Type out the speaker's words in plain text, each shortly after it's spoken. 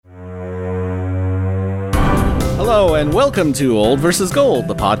Hello and welcome to Old vs. Gold,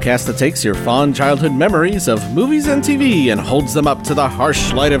 the podcast that takes your fond childhood memories of movies and TV and holds them up to the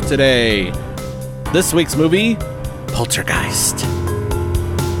harsh light of today. This week's movie, Poltergeist.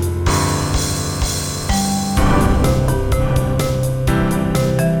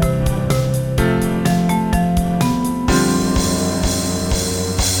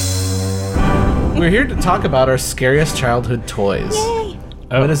 We're here to talk about our scariest childhood toys. Yay!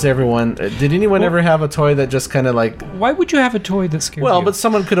 What is everyone... Did anyone ever have a toy that just kind of like... Why would you have a toy that scared you? Well, but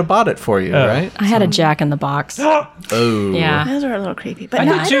someone could have bought it for you, right? I had a Jack in the Box. Oh. Yeah. Those are a little creepy. But I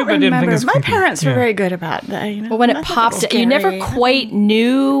no, did I too, don't but I didn't think remember. it's My creepy. parents were Yeah. very good about that. You know? But when it Nothing popped, you never scary. quite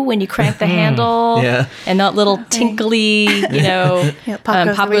knew when you cranked the handle. Yeah. And that little tinkly, Yeah,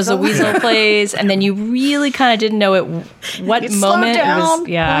 Pop Goes the a Weasel plays. And then you really kind of didn't know what You'd slow moment it was. down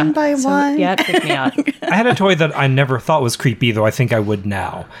Yeah. one by one. Yeah, it freaked me out. I had a toy that I never thought was creepy, though I think I would now.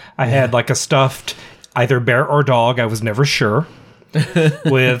 I had like a stuffed either bear or dog, I was never sure,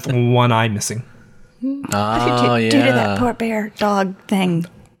 with one eye missing. Oh, Due to that poor bear dog thing.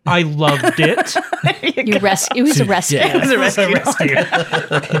 I loved it. It was a rescue. Yeah. It was a rescue.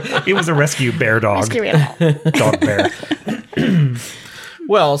 It was a rescue bear dog. Rescue animal. Dog bear.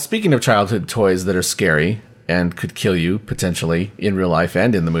 Well, speaking of childhood toys that are scary and could kill you, potentially, in real life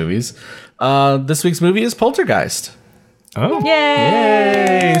and in the movies, this week's movie is Poltergeist. Oh.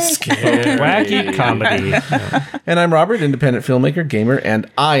 Yay! Scary. Wacky comedy. And I'm Robert, independent filmmaker, gamer,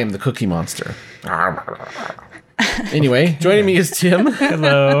 and I am the Cookie Monster. Anyway, joining me is Tim,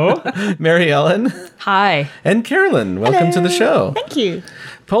 Hello. Mary Ellen, Hi. and Carolyn. Welcome to the show. Thank you.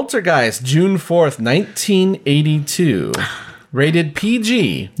 Poltergeist, June 4th, 1982. Rated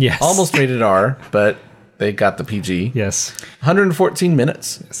PG. Yes. Almost rated R, but they got the PG. Yes. 114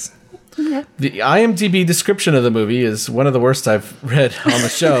 minutes. Yes. The IMDb description of the movie is one of the worst I've read on the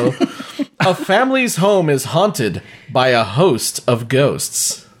show. A family's home is haunted by a host of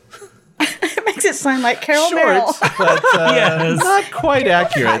ghosts. It makes it sound like Carol Short, Merrill. but Yes. not quite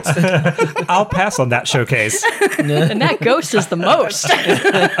accurate. I'll pass on that showcase. And that ghost is the most.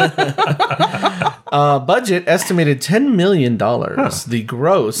 Budget estimated $10 million. The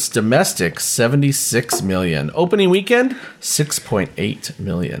gross domestic $76 million. Opening weekend $6.8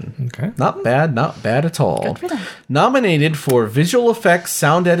 million. Okay. Not bad at all. Good for them. Nominated for visual effects,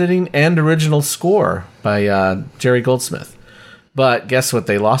 sound editing, and original score by Jerry Goldsmith. But guess what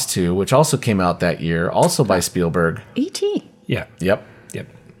they lost to, which also came out that year, also by Spielberg. E.T. Yeah. Yep. Yep.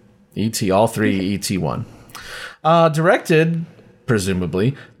 E.T., all three E.T. won. Directed,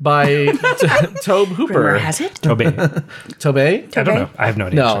 presumably, by Tobe Hooper. Rumor has it. Toby. Tobe? I don't know. I have no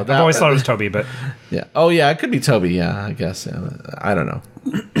idea. No, I've that- always thought it was Toby, but Yeah. Oh, yeah, it could be Toby. Yeah, I guess. Yeah. I don't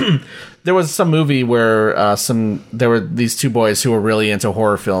know. There was some movie where there were these two boys who were really into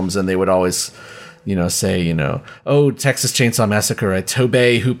horror films, and they would always, say, oh, Texas Chainsaw Massacre, a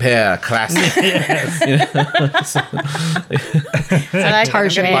Tobe Hooper classic.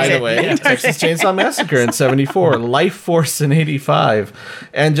 Tarzan. By the way, Texas Chainsaw Massacre in 74, Life Force in 85,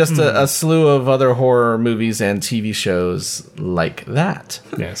 and just a slew of other horror movies and TV shows like that.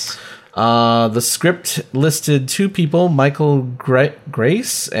 yes. The script listed two people, Michael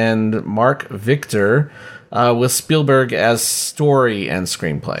Grace and Mark Victor, with Spielberg as story and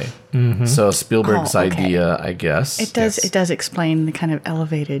screenplay. Mm-hmm. So Spielberg's Oh, okay. idea, I guess. It does. Yes. It does explain the kind of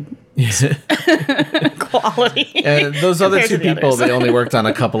elevated quality. And those other compared two to the people, others. they only worked on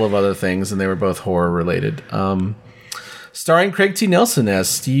a couple of other things, and they were both horror related. Starring Craig T. Nelson as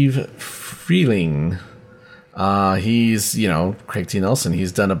Steve Freeling. He's, Craig T. Nelson.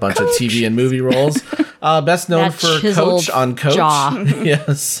 He's done a bunch of TV and movie roles. Best known That for chiseled Coach on Coach. jaw.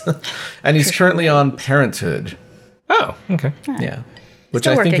 Yes. And he's currently on Parenthood. Oh, okay. Yeah. Which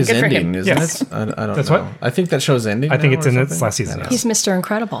Still I think working. is Good for him. ending, isn't Yes. it? I don't That's know. what? I think that show's ending. I think now it's or in its something? last season. yes. He's Mr.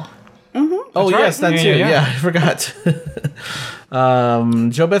 Incredible. Oh, yes, that right. too. Yeah. Yeah, I forgot.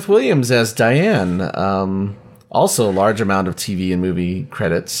 Jo Beth Williams as Diane. Also, a large amount of TV and movie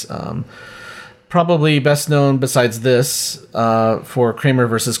credits. Probably best known, besides this, for Kramer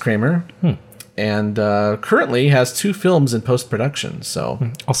versus Kramer. And currently has 2 films in post-production.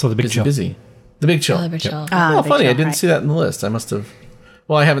 So Also the Big Chill. busy. The Big Chill. Oliver Chill. Oh, Big funny. I Chill, didn't right. see that in the list. I must have...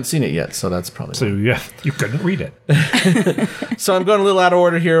 Well, I haven't seen it yet, so that's probably... So yeah, you couldn't read it. So I'm going a little out of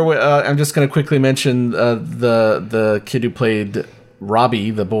order here. I'm just going to quickly mention the kid who played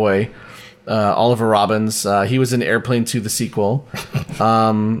Robbie, the boy, Oliver Robbins. He was in Airplane 2, the sequel,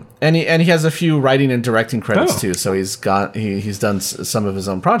 and he has a few writing and directing credits too. So he's done some of his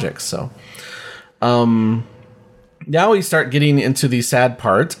own projects. So now we start getting into the sad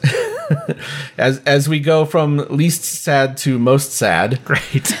part. as we go from least sad to most sad.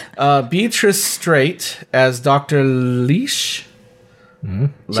 Great. Beatrice Straight as Dr. Leash. She's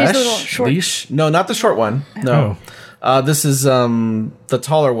a little short. Leash? No, not the short one. No. This is the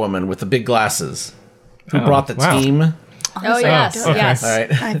taller woman with the big glasses who brought the wow. team. Oh, yes, okay. yes. All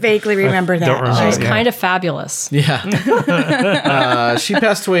right. I vaguely remember that. Don't remember. She was Yeah. kind of fabulous. Yeah. She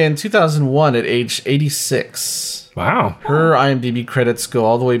passed away in 2001 at age 86. Wow. Her IMDb credits go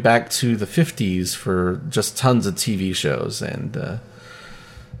all the way back to the 50s for just tons of TV shows and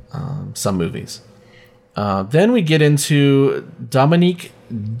some movies. Then we get into Dominique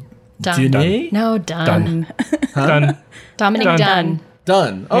Dunne? No, Dunn. Done. Dominic Dunn. Dunn.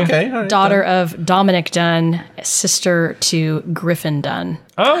 Dunn. Okay. All right, Daughter of Dominic Dunn, sister to Griffin Dunn.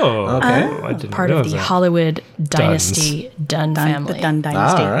 Oh. Okay. I didn't Part know of the that. Hollywood dynasty Dunn family. The Dunn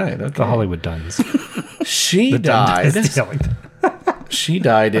Dynasty. All right. The Okay. Hollywood Duns. She Dun died. dynasty, I like that. She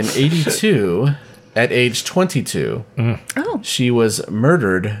died in 82 at age 22. Oh. She was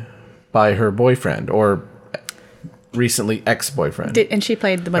murdered by her boyfriend or recently ex-boyfriend. And she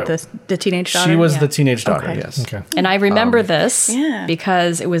played the teenage daughter? She was Yeah. the teenage daughter, Okay. yes. Okay. And I remember this Yeah.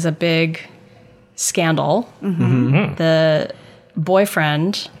 because it was a big scandal. The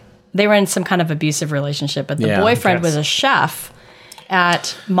boyfriend, they were in some kind of abusive relationship, but the Yeah, boyfriend yes. was a chef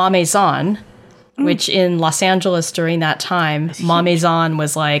at Ma Maison, which in Los Angeles during that time, Ma Maison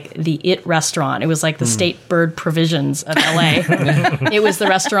was like the it restaurant. It was like the State Bird Provisions of LA. It was the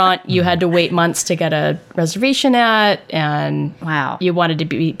restaurant you had to wait months to get a reservation at, and Wow. you wanted to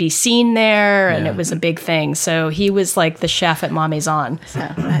be seen there, and Yeah. it was a big thing. So he was like the chef at Ma Maison. So,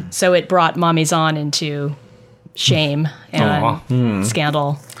 So it brought Ma Maison into shame and Aw.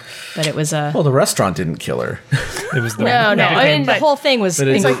 scandal. But it was a Well, the restaurant didn't kill her. It was the no. I mean, the whole thing was But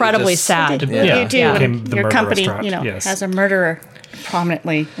it's like incredibly just- sad. Yeah. You do. It when became the your murder company, restaurant, yes. has a murderer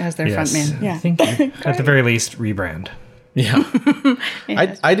prominently as their Yes. frontman. Yeah. I think at the very least, rebrand. Yeah.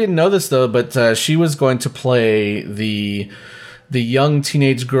 I didn't know this though, but she was going to play the young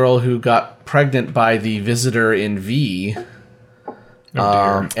teenage girl who got pregnant by the visitor in V.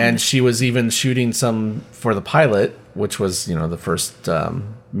 And she was even shooting some for the pilot, which was, the first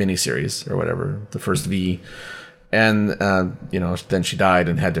miniseries or whatever, the first V. And, then she died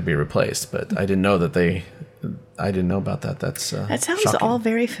and had to be replaced. But I didn't know that I didn't know about that. That's That sounds shocking. all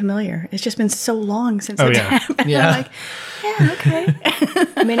very familiar. It's just been so long since Oh, it's yeah. happened. Yeah. I'm like, yeah, okay.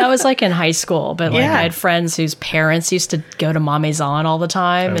 I mean, I was like in high school, but like Yeah. I had friends whose parents used to go to Ma Maison all the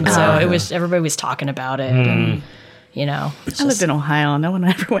time, and so it was everybody was talking about it, and I lived in Ohio. No one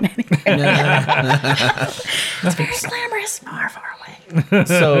ever went anywhere. It's very glamorous, far, far away.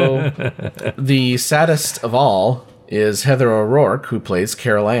 So the saddest of all is Heather O'Rourke, who plays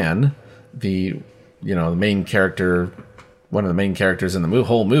Carol Ann, the main character, one of the main characters in the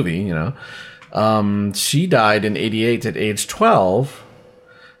whole movie. She died in '88 at age 12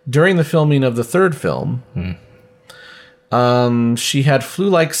 during the filming of the third film. She had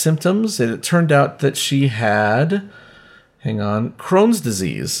flu-like symptoms, and it turned out that she had, Crohn's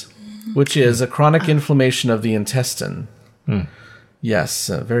disease, which is a chronic inflammation of the intestine. Yes,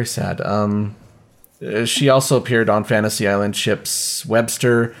 very sad. She also appeared on Fantasy Island, Chips,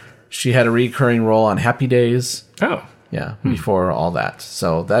 Webster. She had a recurring role on Happy Days. Oh. Yeah, before all that.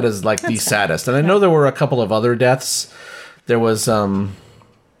 So that is like the saddest. And I know there were a couple of other deaths. There was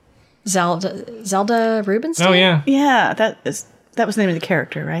Zelda Rubinstein. Oh, yeah. Yeah, that was the name of the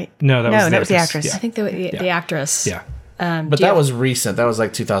character, right? No, that was the actress. actress. I think the actress. Yeah. but do you that have- was recent. That was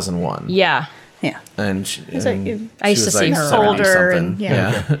like 2001. Yeah. Yeah. And she, like- and I used she to was see like her 70 older something. and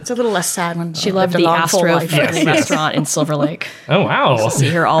yeah. It's a little less sad when She loved the Astro Family restaurant in Silver Lake. Oh, wow. See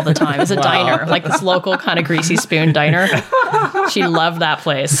her all the time. It was a diner, like this local kind of greasy spoon diner. She loved that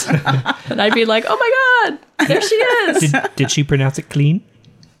place. And I'd be like, oh my God, there she is. Did she pronounce it clean?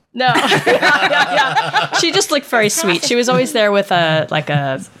 No. Yeah. She just looked very sweet. She was always there with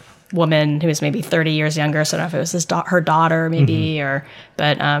a woman who was maybe 30 years younger. So I don't know if it was her daughter maybe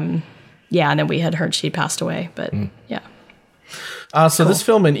but yeah, and then we had heard she'd passed away, but yeah. So this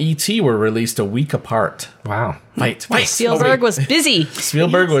film and E.T. were released a week apart. Wow. Fight. Spielberg was busy.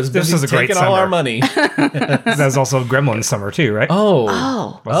 Spielberg was This busy was a great taking all our summer. money. That was also Gremlins summer, too, right?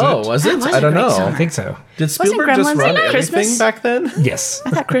 Oh, Was it? was it? That was I a don't great know. summer. I think so. Did Spielberg just Gremlins run at everything Christmas? back then? Yes.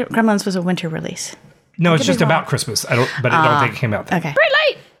 I thought Gremlins was a winter release. No, it's could just be about wrong. Christmas. I don't think it came out then. Okay. Bright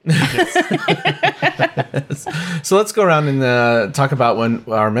light. So let's go around and talk about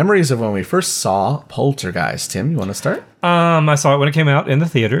our memories of when we first saw Poltergeist. Tim, you want to start? I saw it when it came out in the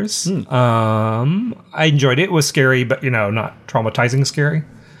theaters. I enjoyed it. It was scary, but not traumatizing scary.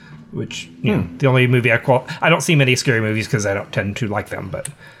 Which the only movie I don't see many scary movies because I don't tend to like them. But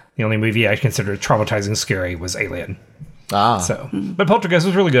The only movie I considered traumatizing scary was Alien. Ah. So, but Poltergeist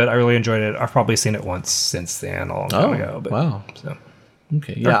was really good. I really enjoyed it. I've probably seen it once since then, a long time ago. But, wow. So,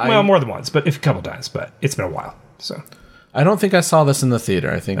 Okay. Yeah. well, more than once, but a couple times. But it's been a while. So, I don't think I saw this in the theater.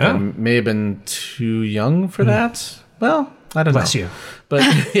 I think I may have been too young for that. Well, I don't bless know. you. But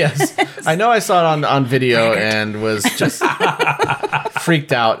yes, I know I saw it on video and was just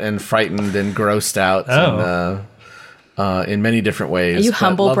freaked out and frightened and grossed out in many different ways. Are you but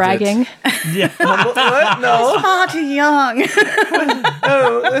humble loved it. bragging? Yeah. What? No. Far too young.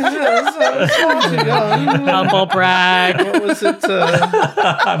 Humble brag. What was it?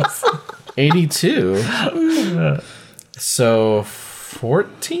 82. So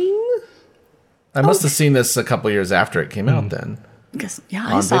 14? I must have seen this a couple years after it came out then. Yeah,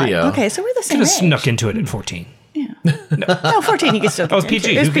 I On saw video. it. Okay, so we're the same Could age. have snuck into it at 14. No, 14 you can still get Oh, it's into.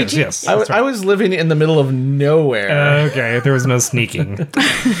 PG. It's Who cares? PG. Yes. I was living in the middle of nowhere. Okay, there was no sneaking.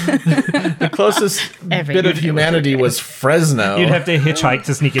 The closest Every bit of movie humanity was Fresno. You'd have to hitchhike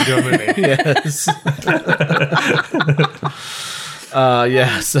to sneak into a movie. Yes.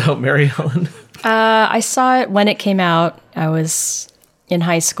 Yeah. So, Mary Ellen. I saw it when it came out. I was in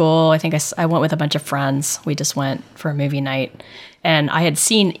high school. I think I went with a bunch of friends. We just went for a movie night. And I had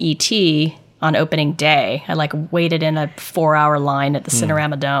seen E.T. on opening day. I waited in a 4-hour line at the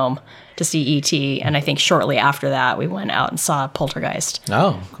Cinerama Dome to see E.T. And I think shortly after that, we went out and saw Poltergeist.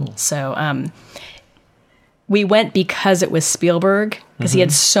 Oh, cool. So we went because it was Spielberg, because he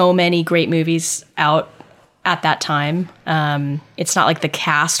had so many great movies out at that time. It's not like the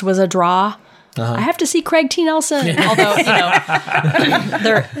cast was a draw. I have to see Craig T. Nelson. Although,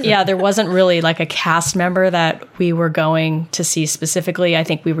 there wasn't really like a cast member that we were going to see specifically. I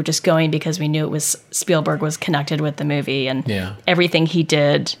think we were just going because we knew it was Spielberg was connected with the movie, and everything he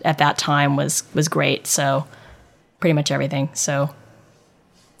did at that time was great. So pretty much everything. So,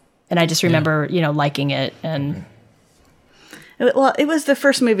 and I just remember, liking it. And Well, it was the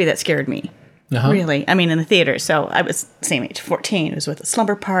first movie that scared me. Really. I mean, in the theater. So I was the same age, 14. It was with a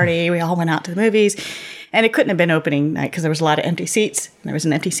slumber party. We all went out to the movies. And it couldn't have been opening night because there was a lot of empty seats. And there was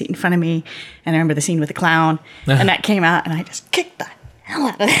an empty seat in front of me. And I remember the scene with the clown. And that came out, and I just kicked the hell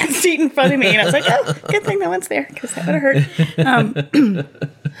out of that seat in front of me. And I was like, oh, good thing no one's there because that would have hurt.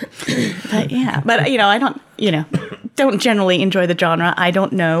 But I don't generally enjoy the genre. I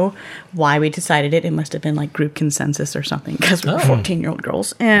don't know why we decided it. It must have been like group consensus or something because we were 14-year-old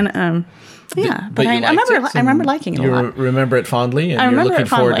girls. And but I remember liking it a lot. You remember it fondly, and I you're remember looking it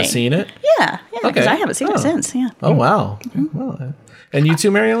forward to fondly. seeing it? Yeah, because I haven't seen it since. Yeah. Oh, wow. Well, and you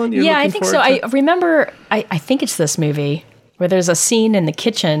too, Mary Ellen? I think so. I remember, I think it's this movie where there's a scene in the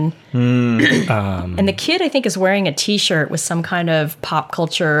kitchen, and the kid, I think, is wearing a T-shirt with some kind of pop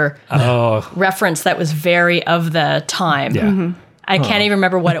culture reference that was very of the time. Yeah. Mm-hmm. I can't even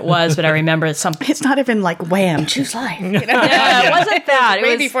remember what it was, but I remember something. It's not even like Wham! Choose life. Yeah, it wasn't that. It Way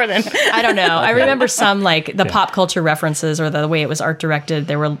was before then. I don't know. I remember some the pop culture references or the way it was art directed.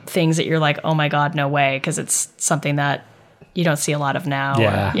 There were things that you're like, oh my God, no way, because it's something that you don't see a lot of now.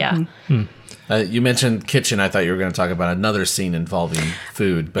 Yeah. You mentioned kitchen. I thought you were going to talk about another scene involving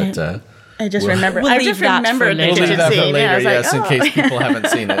food, but I just remember. We'll I leave just that for remembered the later. we'll leave kitchen that for scene. later. Yeah, I was Yes, like, in case people haven't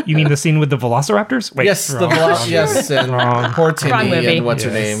seen it. You mean the scene with the Velociraptors? Wait, Yes, wrong. yes, and poor Timmy Wrong movie. and what's her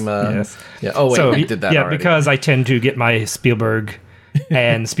Yes, name? yes. Yeah. Oh wait, So, we did that. yeah, already. because I tend to get my Spielberg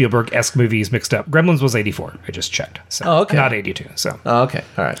and Spielberg-esque movies mixed up. Gremlins was 84. I just checked. So Oh, okay. Not 82. So Oh, okay,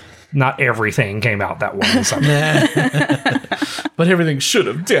 all right. not everything came out that one summer. But everything should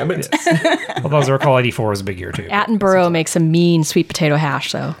have. Damn it. Although, as I recall, 84 was a big year, too. Attenborough makes a mean sweet potato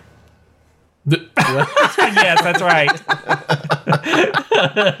hash, though. Yes, that's right.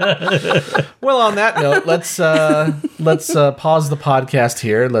 Well, on that note, let's pause the podcast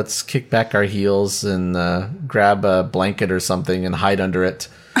here. Let's kick back our heels and grab a blanket or something and hide under it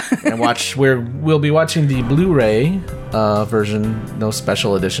and watch. We'll be watching the Blu-ray version. No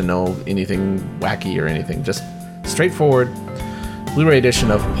special edition, no anything wacky or anything. Just straightforward Blu-ray edition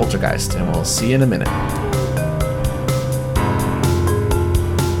of Poltergeist, and we'll see you in a minute.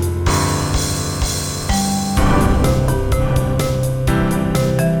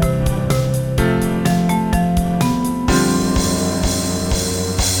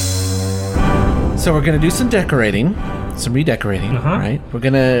 So we're gonna do some decorating, some redecorating, right? We're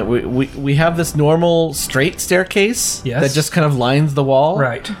gonna we have this normal straight staircase Yes. that just kind of lines the wall.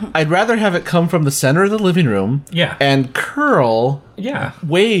 Right. I'd rather have it come from the center of the living room, Yeah. and curl, Yeah.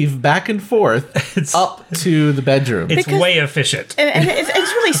 wave back and forth up to the bedroom. It's way efficient. and it's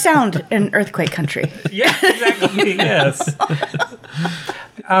really sound in earthquake country. Yeah, exactly. Yes.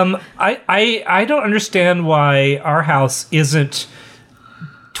 I don't understand why our house isn't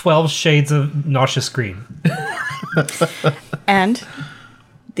 12 shades of nauseous green. And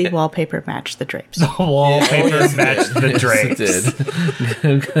the wallpaper matched the drapes. The wallpaper matched the drapes. It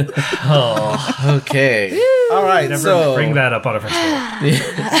did. Okay. All right. Never So bring that up on a first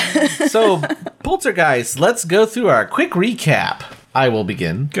date. So, Poltergeist, let's go through our quick recap. I will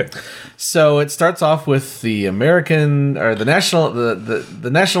begin. Good. So it starts off with the American or the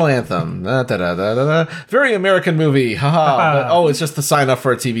national anthem. Da, da, da, da, da, da. Very American movie. Haha. But, it's just the sign up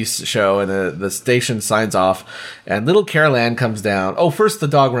for a TV show, and the station signs off, and little Carol Ann comes down. Oh, first the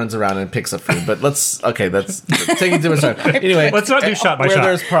dog runs around and picks up food, but that's taking too much time. Anyway, Let's not do shot by where shot.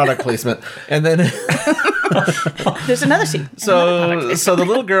 there's product placement, and then There's another scene. so the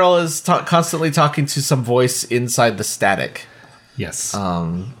little girl is constantly talking to some voice inside the static. Yes.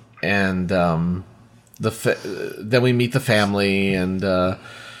 And then we meet the family, and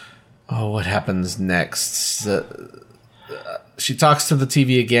what happens next? She talks to the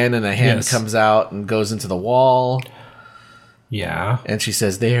TV again, and a hand Yes. comes out and goes into the wall, yeah. and she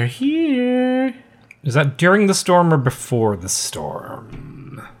says, "They're here." Is that during the storm or before the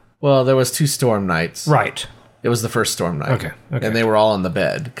storm? Well, there was 2 storm nights. Right. It was the first storm night. Okay. And they were all on the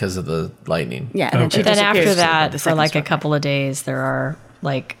bed because of the lightning. Yeah, and then she Then after disappears that, the for second like a storm. couple of days, there are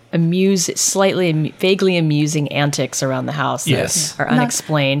like vaguely amusing antics around the house that Yes. are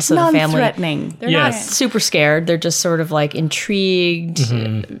unexplained. So the family, Non-threatening. they're Yes. not super scared. They're just sort of like intrigued,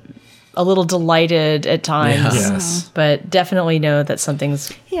 a little delighted at times. Yeah. Yes. But definitely know that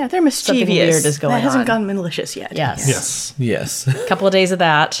something's Yeah, they're mischievous. weird is going that hasn't on. gone malicious yet. yes. Yes. Yes. A couple of days of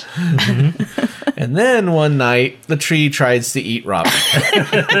that. And then one night, the tree tries to eat Robbie.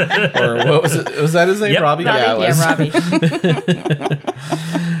 Or what was it? Was that his name? Yep. Robbie? Yeah, it was. Yeah, Robbie.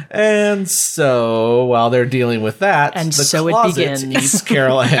 And so while they're dealing with that, And the so it closet begins. eats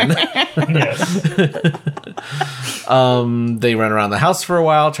Carol Ann. Yes. They run around the house for a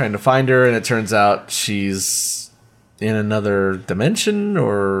while trying to find her, and it turns out she's in another dimension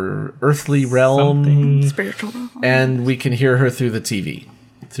or earthly realm. Something. Spiritual. And we can hear her through the TV,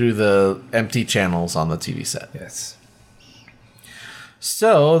 through the empty channels on the TV set. Yes.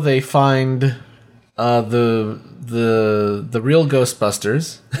 So they find the real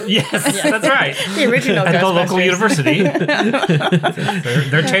Ghostbusters. Yes, that's right. The original At the local Ghostbusters. university.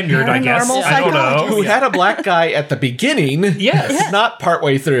 they're tenured, I guess. Paranormal I don't know. psychologist. Who had a black guy at the beginning. Yes. Not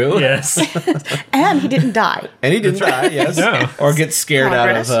partway through. Yes. And he didn't die. And he did try, yes. No. Or get scared out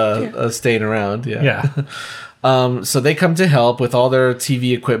of Progress. staying around. Yeah. Yeah. So they come to help with all their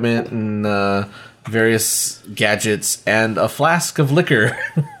TV equipment and various gadgets and a flask of liquor.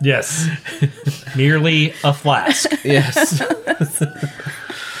 Yes. Merely a flask. Yes.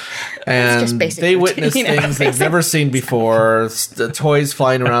 And basic they routine, witness things they've never seen before. Toys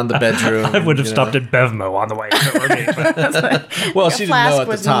flying around the bedroom. I would have you stopped know. at Bevmo on the way. Well, she didn't know Flask at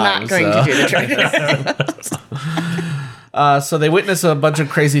was the time. not going so. to do the trick. So they witness a bunch of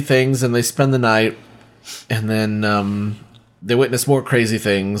crazy things, and they spend the night, and then they witness more crazy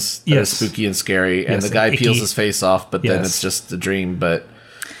things that Yes. are spooky and scary, and Yes, the guy and peels icky. his face off, but then Yes. it's just a dream, but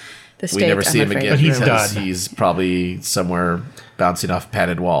The we never state, see I'm him afraid. again But he's because done. he's probably somewhere bouncing off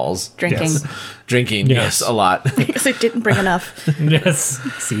padded walls. Drinking. Yes. Drinking, Yes. yes, a lot. Because it didn't bring enough. Yes.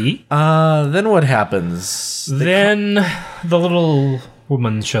 See? Then what happens? Then the little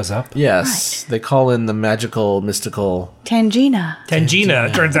woman shows up. Yes, they call in the magical, mystical. Tangina. Tangina.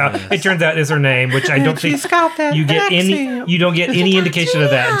 It turns out is her name, which I don't think She's got that you get accent. you don't get any indication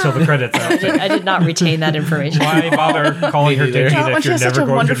of that until the credits I out. did not retain that information. Why bother calling her neither. Tangina When if she you're has never such a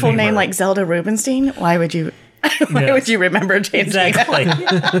going wonderful to name name her? like Zelda Rubinstein, why would you? Why would you remember Tangina? Exactly.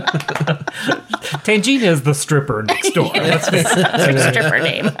 Tangina is the stripper next door. That's Stripper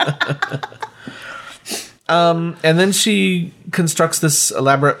name. And then she constructs this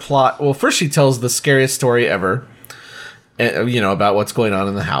elaborate plot. Well, first she tells the scariest story ever, about what's going on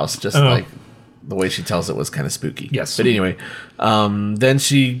in the house. Just like the way she tells it was kind of spooky. Yes. But anyway, then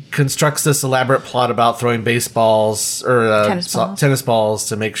she constructs this elaborate plot about throwing baseballs or tennis balls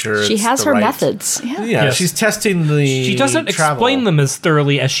to make sure She it's has the her right- methods. Yeah, Yes. she's testing the. She doesn't travel. explain them as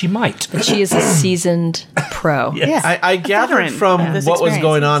thoroughly as she might. She is a seasoned pro. Yes. Yeah. I gathered veteran from of this what was experience.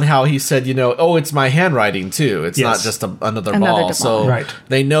 going on how he said, it's my handwriting too. It's not Yes. just another Another ball. ball. So Right.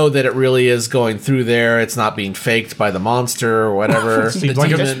 they know that it really is going through there. It's not being faked by the monster or whatever. Seems The like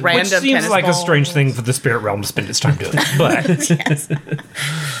demon- Just which random seems tennis like a balls. strange thing for the spirit realm to spend its time doing.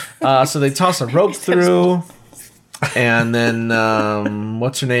 But so they toss a rope through. And then,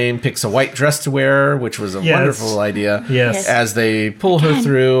 what's her name picks a white dress to wear, which was a Yes. wonderful idea. Yes. As they pull her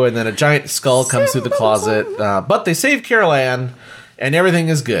through, and then a giant skull comes through the closet. But they save Carol Ann, and everything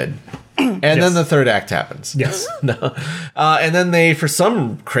is good. And then the third act happens. Yes. And then they, for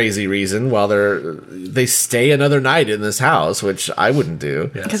some crazy reason, while they stay another night in this house, which I wouldn't do.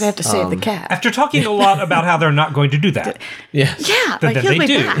 Because they have to save the cat. After talking a lot about how they're not going to do that. Yeah. Yeah, But like then he'll they be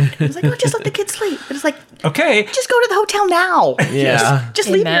do. back. It's like, oh, just let the kid sleep. But it's like, Okay. just go to the hotel now. Yeah. Just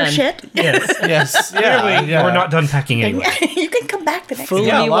leave your Amen. shit. Yes. Yes. Clearly, Yeah. we're not done packing anyway. You can come back the next Fool day.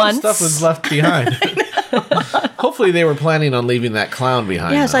 Yeah, a me lot once. of stuff was left behind. Hopefully, they were planning on leaving that clown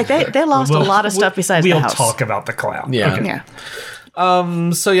behind. Yeah, it's like they lost a lot of stuff besides we'll the house. talk about the clown. Yeah. Okay.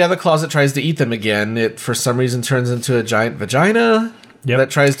 Yeah. So yeah, the closet tries to eat them again. It for some reason turns into a giant vagina Yep. that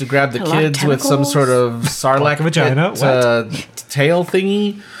tries to grab the A lot of kids with some tentacles? sort of sarlacc Like a vagina? pit, tail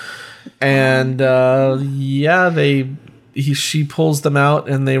thingy. And she pulls them out,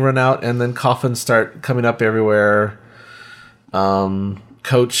 and they run out, and then coffins start coming up everywhere.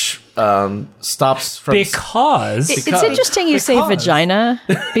 Coach stops from Because It's interesting you say vagina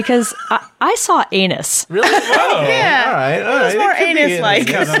because I saw anus. really. Oh, Yeah. all right. All right. more It could be anus-like.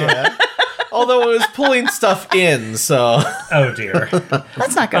 Yeah. Although it was pulling stuff in, so oh dear.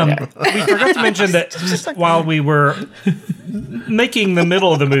 Let's not go there. We forgot to mention that while we were making the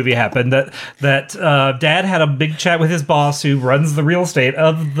middle of the movie happen, that Dad had a big chat with his boss who runs the real estate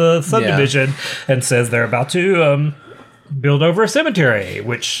of the subdivision and says they're about to build over a cemetery,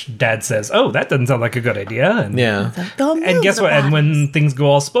 which Dad says, "Oh, that doesn't sound like a good idea." And yeah. They'll and move guess the what? And bodies. when things go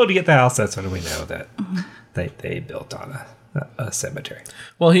all splody at the house, that's when we know that they built on a cemetery.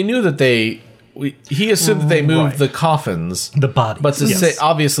 Well, he knew that he assumed that they moved Right. the coffins, The body, but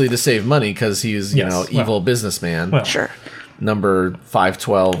obviously to save money because he's Yes, evil businessman. well, Sure. Number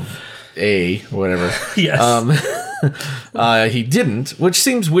 512A or whatever. yes. He didn't, which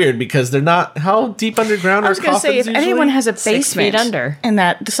seems weird because they're not. How deep underground I are was going to coffins say, if usually? anyone has a 6 basement feet under. in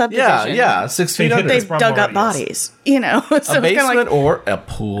that subdivision, yeah, 6 feet They've hit under. they've That's dug probably up yes. bodies. So A it's kinda basement like, or a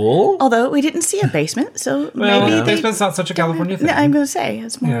pool. although we didn't see a basement, so Well, maybe they. basement's not such a California thing. No, I'm going to say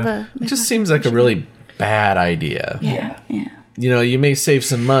it's more of a. It just seems like a really bad idea. Yeah. You may save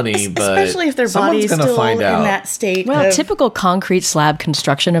some money, but Especially if their someone's body's gonna still find in out. that state. Well, of, typical concrete slab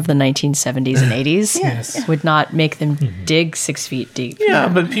construction of the 1970s and 80s Yes. would not make them dig 6 feet deep. Yeah,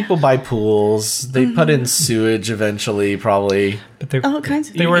 but people buy pools. They put in sewage eventually, probably. But they, all kinds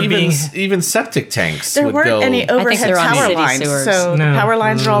of they were even, being even septic tanks There would weren't go. any overhead they're on power city lines, sewers. so No. the power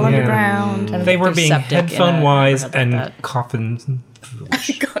lines are all Yeah. underground. they were There's being septic in it. headphone wise I've heard and that. coffins.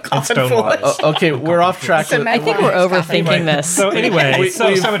 Coffin stone full. wise. Okay, we're off track. With, I think we're overthinking this. So anyway, We- so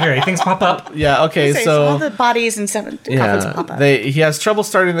we've- cemetery things pop up. yeah. Okay. So all So the bodies and coffins pop up. he has trouble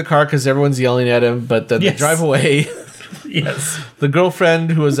starting the car because everyone's yelling at him. But then they Yes. drive away. Yes. The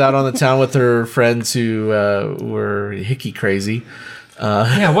girlfriend who was out on the town with her friends who were hickey crazy.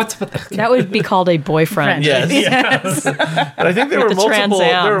 Yeah. What's with the That would be called a boyfriend. Yes. But I think there were the multiple. Trans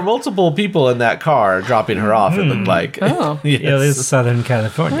Am. There were multiple people in that car dropping her off. It looked like. Oh. Yes. Yeah, this is Southern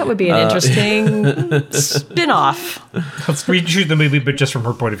California. That would be an interesting spin-off. Let's reshoot the movie, but just from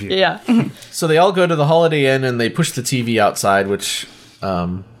her point of view. Yeah. So they all go to the Holiday Inn and they push the TV outside, which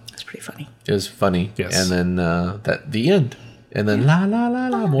That's pretty funny. is funny. Yes. And then the end. And then la la la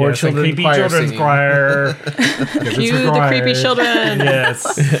la more Yeah, it's a children creepy choir children's singing. choir. Cue the creepy children.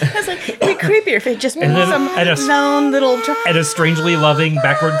 Yes. It's like it'd be creepier if it just And then- some and a- known little. And a strangely loving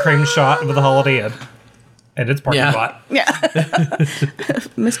backward crane shot of the Holiday Inn. And its parking Yeah. lot. Yeah.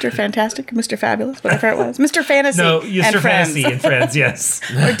 Mr. Fantastic, Mr. Fabulous, whatever it was. Mr. Fantasy. No, and Mr. Friends. Fantasy and Friends, yes.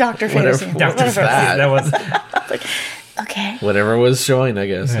 Or Dr. Fantasy. Whatever. Dr. Whatever. Fantasy, that was. Like, okay. Whatever was showing, I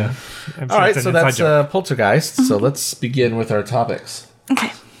guess. Yeah. I'm sure All right, it's an so inside that's joke. Poltergeist. So let's begin with our topics.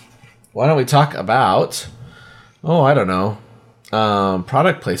 Okay. Why don't we talk about? Oh, I don't know.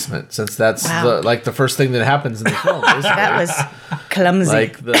 Product placement, since that's Wow. the first thing that happens in the film. Basically. That was clumsy.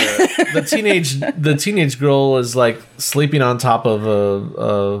 Like the teenage girl is like sleeping on top of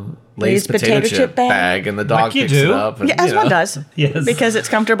a Lay's potato chip bag, and the dog Like you picks do. it up. And, yeah, as you one know. does. Yes. Because it's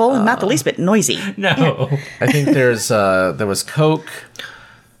comfortable and not the least bit noisy. No. I think there was Coke.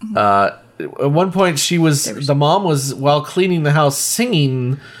 At one point, the mom was while cleaning the house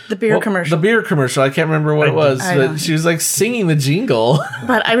singing The beer commercial. The beer commercial. I can't remember what it was, I know. but she was like singing the jingle.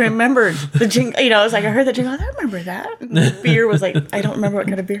 But I remembered the jingle. I was like, I heard the jingle. I remember that. And the beer was like, I don't remember what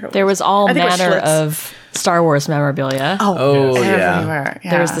kind of beer it was. There was all I think it was manner Schlitz. of Star Wars memorabilia. Oh, yeah. everywhere. Yeah.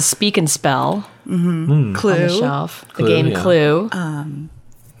 There was the Speak and Spell Clue. on the shelf. The Clue, game yeah. Clue.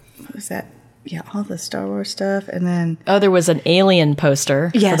 What was that? Yeah, all the Star Wars stuff, and then Oh, there was an Alien poster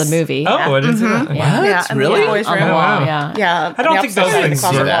Yes. for the movie. Oh, I didn't see that. What? yeah, and Really? the boys' On the room. wall, wow. yeah. Yeah, I don't the think those upstairs, things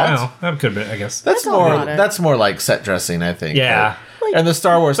across the were. wall. Oh, that could be, I guess. That's all more. about it. That's more like set dressing, I think. Yeah. Well, And the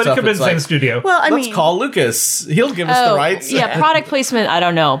Star Wars But it stuff, could have been it's the same like, studio. Well, I let's mean, call Lucas. He'll give us the rights. Yeah, product placement, I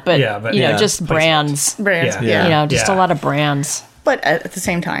don't know. But, Yeah, but- you know, yeah, just brands. brands. Yeah. Yeah. You know, just Yeah. a lot of brands. But at the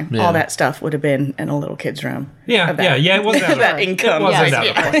same time, Yeah. all that stuff would have been in a little kid's room. Yeah, Of that- it wasn't out of that income. It wasn't Yes. out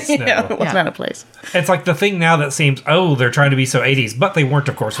of place. No. Yeah, it wasn't Yeah. out of place. It's like the thing now that seems, they're trying to be so 80s, but they weren't,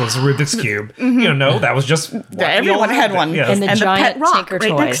 of course, was the Rubik's Cube. You know, that was just... what we all Everyone had one. Yes. And the and the giant pet rock Tinker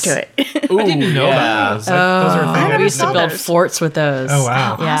right next toys. to it. Ooh, I didn't know that. It's like, those are I We never used to saw build those. forts with those. Oh,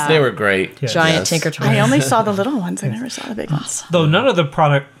 wow. Yeah. They were great. Giant Yes. Tinker toys. I only saw the little ones. I never saw the big ones. Though none of the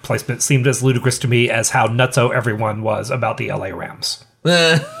product placement seemed as ludicrous to me as how nutso everyone was about the LA Rams.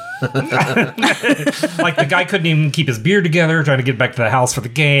 Like the guy couldn't even keep his beard together, trying to get back to the house for the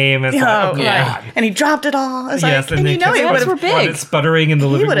game. It's like, Oh, God. right. And he dropped it all. I was Yes, like, and and you they know, he kept would were have. big. wanted sputtering in the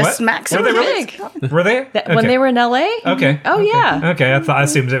living would have what? smacked Were some they of really? Big. Were they? When they were in LA? Okay. Oh, okay. yeah. Okay, I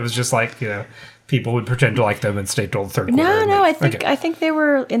assumed it was just like, people would pretend to like them and stay till the third quarter. No, and no, leave. I think they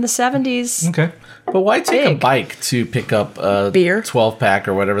were in the 70s. Okay. But why take a Big. bike to pick up a Beer? 12-pack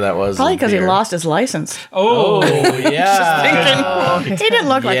or whatever that was? Probably of because he beer? lost his license. Oh, Yeah. He didn't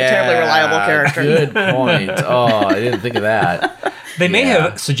look like a terribly reliable character. Good point. Oh, I didn't think of that. they may Yeah.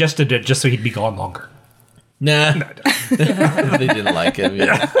 have suggested it just so he'd be gone longer. Nah. They didn't like him.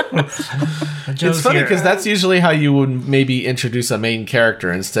 Yeah. Joe's It's funny here. because that's usually how you would maybe introduce a main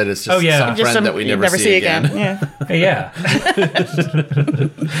character. Instead, it's just Oh, yeah. some Just friend that we you never see again. Yeah. Yeah.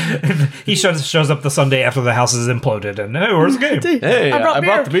 He shows up the Sunday after the house is imploded, and hey, where's the game? Hey, I brought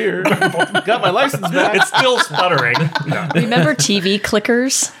brought the beer. Got my license back. It's still sputtering. No. Remember TV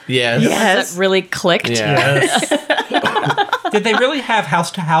clickers? Yes. Yes. That really clicked? Yeah. Yes. Did they really have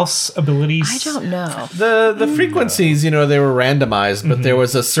house-to-house abilities? I don't know. The frequencies, they were randomized, but there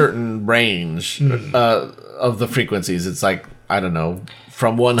was a certain range of the frequencies. It's like, I don't know,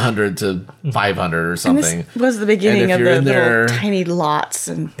 from 100 to 500 or And something. this was the beginning And if of you're the in there- little tiny lots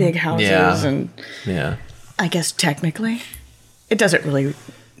and big houses, Yeah. and Yeah. I guess technically, it doesn't really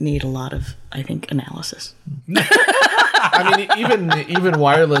need a lot of, I think, analysis. I mean, even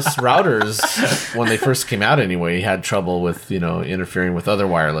wireless routers, when they first came out anyway, had trouble with, interfering with other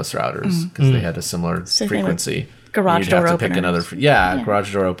wireless routers because they had a similar Same thing with frequency. garage You'd have door to pick openers. another,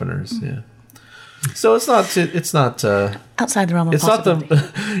 garage door openers, yeah. So it's not Outside the realm of it's not possibility.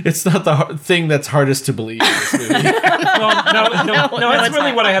 it's not the thing that's hardest to believe in this movie. Well, no, that's it's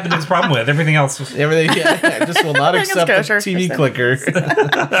really not. what I had the biggest problem with. Everything else was... Everything, I just will not Everything's accept a kosher. TV clicker.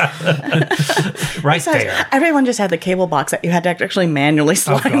 right Besides, there. everyone just had the cable box that you had to actually manually Oh,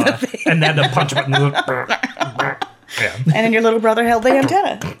 slide the God. thing. And then the punch button. Yeah. And then your little brother held the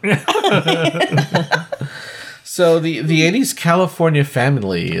antenna. So the 80s California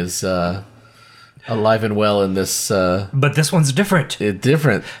family is alive and well in this But this one's different.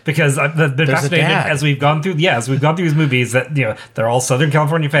 different. Because I've been fascinated dad. as we've gone through these movies that they're all Southern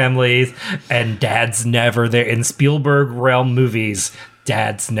California families, and Dad's never there in Spielberg realm movies.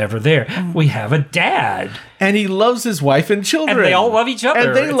 Dad's never there. We have a dad, And he loves his wife and children. and they all love each other,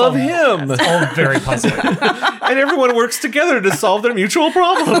 And they It's love all- him. It's all very puzzling. And everyone works together to solve their mutual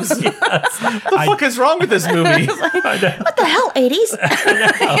problems. The fuck is wrong with this movie? What the hell, 80s?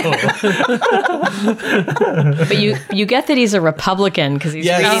 But you get that he's a Republican because he's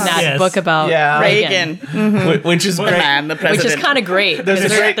Yes. reading that Yes. book about Yeah. Reagan, Which is great. Man, the which president. is kind of great. There's a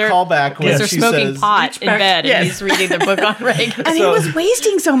 'cause great callback when they're she smoking says, pot in bed Yes. and he's reading the book on Reagan. And he was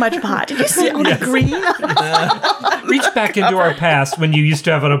wasting so much pot. Did you see all the green? Reach back into our past when you used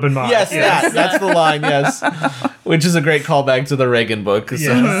to have an open mind. Yes, that's the line, yes. Which is a great callback to the Reagan book. So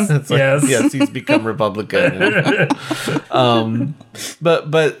it's like, Yes. yes, he's become Republican.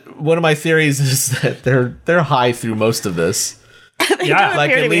 But one of my theories is that they're high through most of this. Yeah.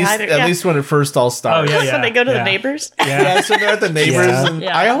 Like appear to at be least hiding, at yeah. least when it first all starts. Oh, yeah, yeah. When they go to Yeah. the neighbors. Yeah, so they're at the neighbors, Yeah. and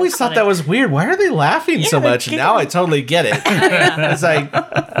Yeah, I always that's thought funny. that was weird. Why are they laughing so they're much? And now I totally get it. It's like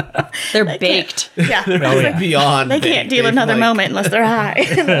They're baked. Yeah. Oh, yeah. beyond. They can't deal another moment unless they're high.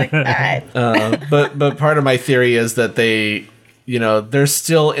 They're like, all right. But part of my theory is that they're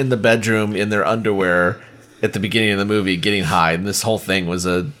still in the bedroom in their underwear at the beginning of the movie, getting high, and this whole thing was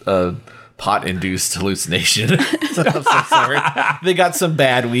a pot-induced hallucination. So I'm so sorry. They got some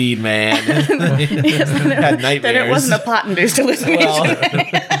bad weed, man. Had nightmares. Then it wasn't a pot-induced hallucination.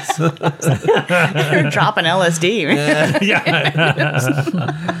 They're dropping LSD.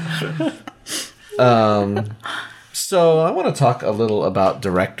 So I want to talk a little about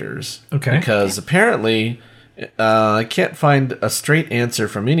directors. Okay. Because apparently I can't find a straight answer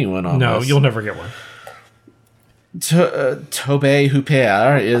from anyone on No, this. you'll never get one. Tobey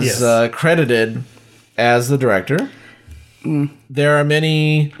Hooper is Yes. credited as the director. There are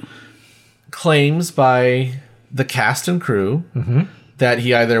many claims by the cast and crew that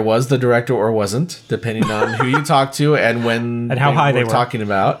he either was the director or wasn't, depending on who you talk to and when And how high they were. talking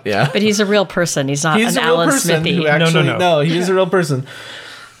about. Yeah, But he's a real person. He's not he's an a real Alan person Smithy. who actually No. he is a real person.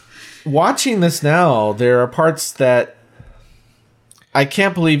 Watching this now, there are parts that I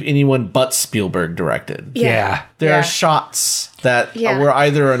can't believe anyone but Spielberg directed. Yeah. There are shots that Yeah. were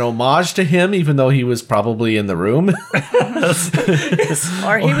either an homage to him, even though he was probably in the room,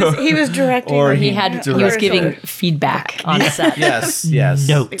 Or he was directing. or He was giving directed. feedback on set. yes.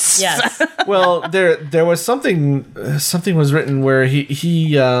 Notes. Yes. Well, there was something was written where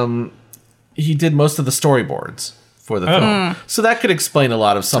he did most of the storyboards for the film, so that could explain a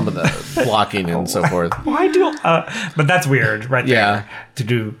lot of some of the blocking and so forth. Why do? But that's weird, right there. Yeah. To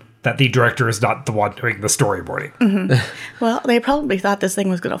do that, the director is not the one doing the storyboarding. Well, they probably thought this thing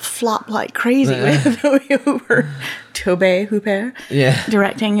was going to flop like crazy with Tobey Hooper Yeah.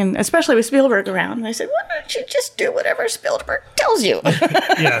 directing, and especially with Spielberg around. And they said, "Why don't you just do whatever Spielberg tells you?"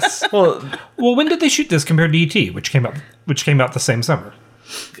 Yes. Well, Well, when did they shoot this compared to E.T., which came out the same summer?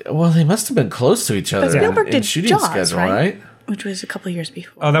 they must have been close to each other. But Spielberg in did shooting Jaws, schedule, right? right? Which was a couple of years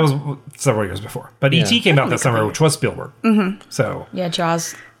before. Oh, that was several years before. But E.T. came out that summer, which was Spielberg. So Yeah,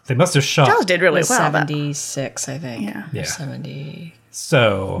 Jaws they must have shot. Jaws did really was well. but- 76, I think. Yeah. Yeah. 70,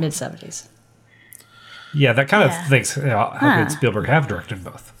 So mid-70s. yeah, that kind Yeah. of thinks how could Spielberg have directed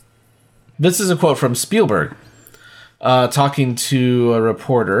both? This is a quote from Spielberg talking to a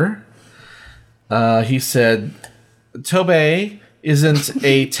reporter. He said, "Tobey isn't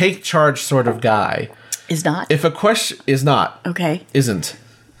a take charge sort of guy. Is not. If a question is not Okay. isn't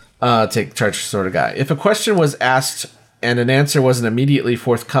take charge sort of guy. If a question was asked and an answer wasn't immediately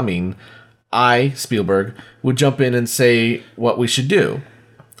forthcoming, I, Spielberg, would jump in and say what we should do.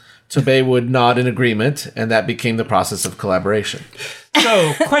 Tobey would nod in agreement, and that became the process of collaboration."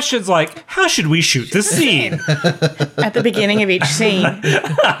 So questions like, how should we shoot this scene? At the beginning of each scene.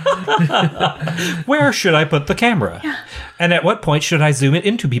 Where should I put the camera? And at what point should I zoom it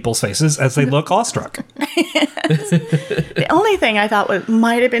into people's faces as they look awestruck? The only thing I thought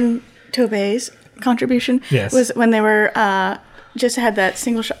might have been Tobey's contribution Yes. was when they were just had that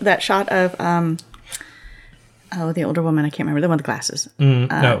that shot of the older woman. I can't remember the one with the glasses.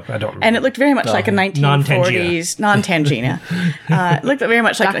 No, I don't remember. And it looked very much like a 1940s non-Tangina. It looked very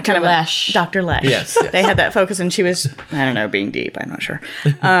much like a Dr. kind of Lesh. a Dr. Lesh. Yes. They had that focus, and she was, I don't know, being deep. I'm not sure.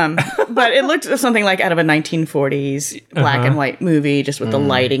 But it looked something like out of a 1940s black and white movie, just with the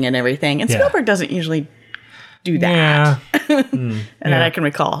lighting and everything. And Yeah. Spielberg doesn't usually do that. yeah. And that I can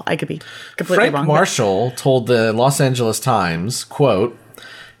recall. I could be completely Frank wrong. Marshall told the Los Angeles Times, quote,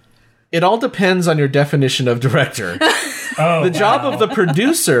 "It all depends on your definition of director. The job of the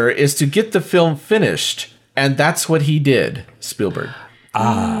producer is to get the film finished, and that's what he did," Spielberg.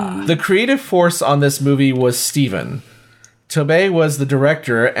 The creative force on this movie was Steven. Tobey was the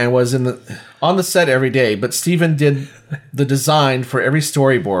director and was on the set every day, but Steven did the design for every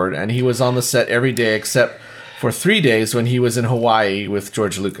storyboard, and he was on the set every day except for 3 days when he was in Hawaii with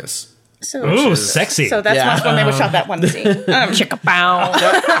George Lucas. So, Ooh, sexy. so that's not when they would shot that one scene. Chicka-pow.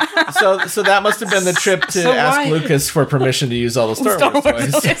 So that must have been the trip to So ask why- Lucas for permission to use all the Star Wars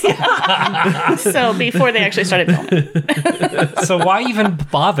toys. So before they actually started filming. So why even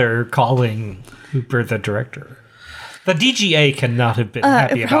bother calling Hooper the director? The DGA cannot have been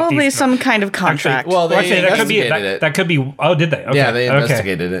happy about Probably these. some kind of contract. Well, they Actually, that could be investigated it. that could be. Oh, did they? Okay. Yeah, they Okay.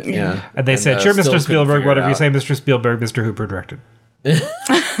 investigated it. Yeah, And they said, still "Sure, Mr. couldn't Spielberg. figure Whatever it you out. say, Mr. Spielberg. Mr. Hooper directed."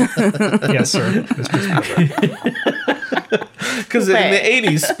 Yes, sir, Mr. Spielberg. Because in the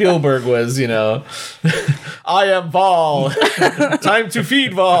 '80s, Spielberg was, I am Vol. Time to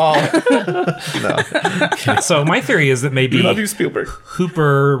feed Vol. So my theory is that maybe We love you, Spielberg.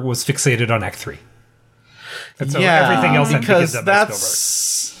 Hooper was fixated on Act 3. And so everything else had to be because done by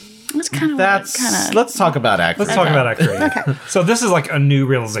Spielberg. That's kind of let's talk about Act. Let's talk about Act 3. Okay. So this is like a new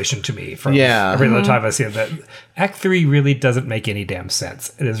realization to me from every other time I see it, that Act 3 really doesn't make any damn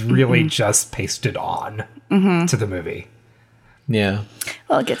sense. It is really just pasted on to the movie. Yeah.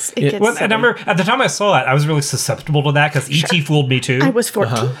 Well, it gets. Well, I remember at the time I saw it, I was really susceptible to that because E.T. fooled me too. I was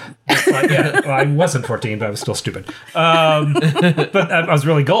 14. Well, I wasn't 14, but I was still stupid. But I was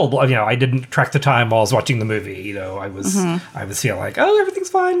really gullible. I didn't track the time while I was watching the movie. I was feeling like, oh, everything's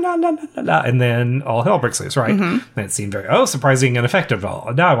fine, and then all hell breaks loose, right? And it seemed very surprising and effective.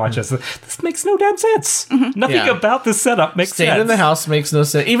 And now I watch this. This makes no damn sense. Nothing about this setup makes Staying sense. in the house makes no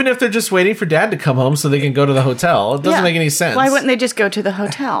sense. Even if they're just waiting for Dad to come home so they can go to the hotel, it doesn't make any sense. Why wouldn't they just go to the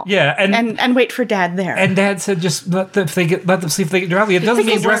hotel? Yeah, and wait for Dad there. And Dad said, just let them see if they get dressed. It doesn't mean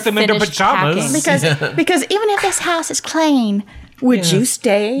Because dress we're them into finished pajamas. packing. because even if this house is clean, Would you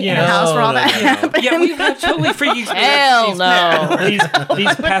stay in a house where all that happened? Yeah, we've had totally freaky Hell no.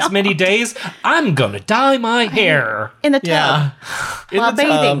 these past many days. I'm gonna dye my hair. In the tub. Yeah. In While the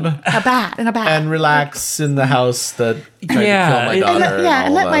bathing. tub. In a bath. And relax in the house that tried Yeah. to kill my And daughter.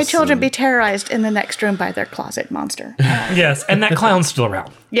 and let all my this children and- be terrorized in the next room by their closet monster. Yes, and that clown's still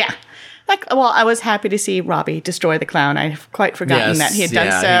around. Yeah. I was happy to see Robbie destroy the clown. I've quite forgotten Yes, that he had done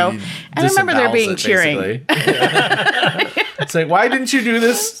yeah, so. he And I remember there disavows being it, cheering. basically. It's like, why didn't you do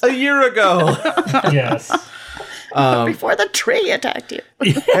this a year ago? Yes. Before the tree attacked you.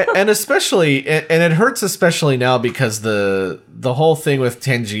 And especially, and it hurts especially now because the whole thing with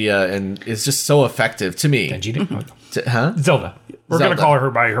Tangia and is just so effective to me. Huh? Zelda. We're Zelda. gonna call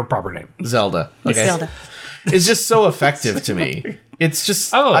her by her proper name. Zelda. Okay. Zelda. It's just so effective to me. It's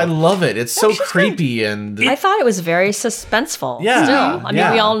just, Oh. I love it. It's so creepy and I thought it was very suspenseful. Yeah. Still, I mean,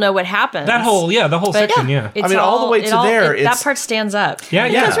 Yeah. we all know what happens. The whole But section, yeah. it's I mean, all the way to there, that it's- part stands up. Yeah,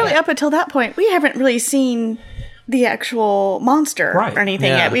 yeah. Because really, up until that point, we haven't really seen the actual monster Right. or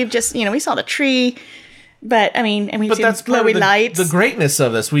anything Yeah. yet. We've just, we saw the tree, but I mean, and we've but seen that's part glowy of lights. the greatness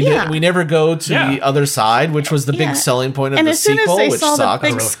of this. We Yeah. we never go to Yeah. the other side, which was the Yeah. big selling point of and the as soon sequel, as they which saw sucked. the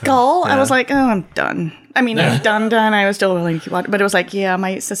big skull, I was like, oh, I'm done. I mean, done. I was still willing to keep watching, but it was like, yeah,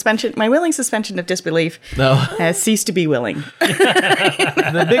 my willing suspension of disbelief No. has ceased to be willing.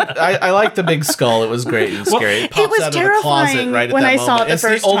 The big, I like the big skull. It was great and scary. It pops was out of the closet terrifying right at when that I moment. saw it the it's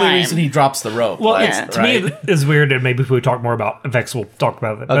first the only time. reason he drops the rope. Well, like, it's, to me, right? it is weird, and maybe if we talk more about Vex, we'll talk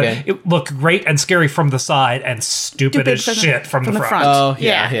about it. Okay. But it looked great and scary from the side and stupid as shit from the front. Oh,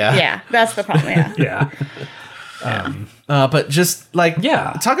 yeah. Yeah, that's the problem. Yeah. Yeah. But just like,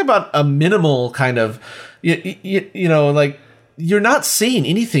 Yeah. talk about a minimal kind of, you know, like, you're not seeing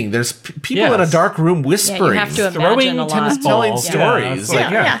anything. There's people in a Yes. dark room Yeah, whispering. you have to Throwing imagine a tennis lot. telling balls. stories. Yeah, it's Like,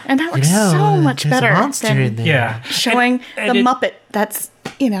 like, Yeah, and that looks so much there's a better monster in than there. Yeah. showing And the it- Muppet. That's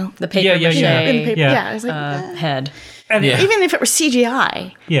The paper Yeah, yeah, mache yeah. in the paper. Yeah. Yeah, I was like, head. And, Yeah. even if it were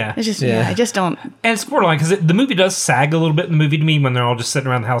CGI, yeah. it's just Yeah. I just don't. And it's borderline because the movie does sag a little bit in the movie to me when they're all just sitting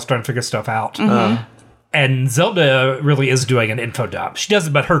around the house trying to figure stuff out. And Zelda really is doing an info dump. She does it,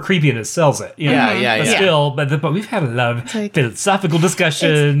 but her creepiness sells it. You know? Yeah, yeah, But yeah. still, but we've had a lot of like- philosophical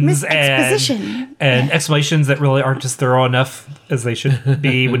discussions exposition. and explanations that really aren't just thorough enough as they should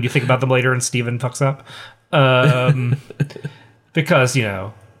be when you think about them later and Steven fucks up. Because,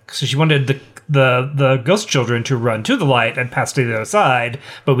 so she wanted the ghost children to run to the light and pass to the other side,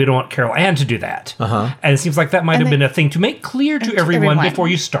 but we don't want Carol Ann to do that. And it seems like that might have been a thing to make clear to everyone before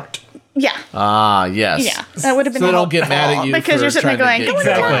you start. Yeah, Ah, yes. yeah, that would have been. So they don't get mad at you because for you're sitting there trying going, to "Go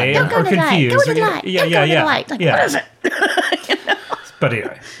get to the light, Exactly, don't go or to the light, go confused. to the light, Yeah, don't yeah, go to yeah. the light." Like, Yeah. what is it? But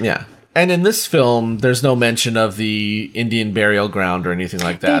anyway. Yeah. And in this film, there's no mention of the Indian burial ground or anything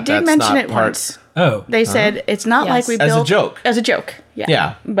like They that. did That's mention not it part, once. Oh. They said it's not Yes. like we As a built joke. As a joke, yeah.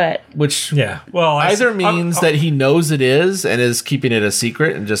 Yeah. But which Yeah. Well, either means that he knows it is and is keeping it a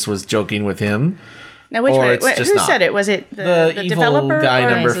secret and just was joking with him. now, which Or way? it's just Who not. said it? Was it The the evil developer? guy or-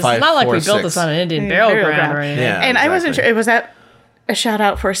 number It's not like we built 546. this on an Indian Burial burial ground ground. or anything. Yeah. And I wasn't exactly. sure. Was that a shout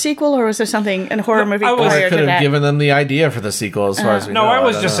out for a sequel, or was there something in a horror movie I was- prior Could to have that? given them the idea for the sequel as far as we know. No, I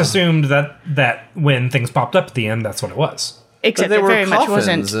was don't just know. assumed that when things popped up at the end, that's what it was. But Except they it were very much coffins,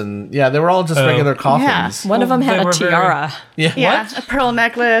 wasn't. and yeah, they were all just regular coffins. One of them Well, had they a were very- tiara. Yeah. Yeah, a pearl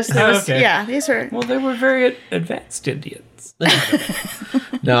necklace. There was, okay. Yeah, these were. Well, they were very advanced Indians.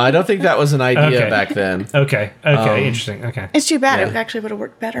 No, I don't think that was an idea Okay. back then. Okay. Interesting. Okay. It's too bad. Yeah. It actually would have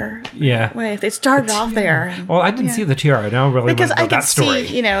worked better. Yeah. Way if they started off there. Well, I didn't see the tiara. Now I really Because want to know I could that story.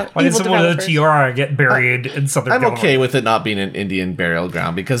 see, Why did evil someone with a developers. tiara get buried in Southern I'm California? okay with it not being an Indian burial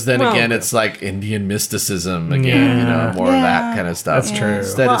ground because then Well, again, it's like Indian mysticism again, more of that kind of stuff. That's true.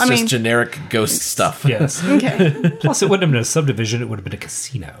 Instead, Well, it's I just mean- generic ghost stuff. Yes. Okay. Plus, it wouldn't have been a subdivision. It would have been a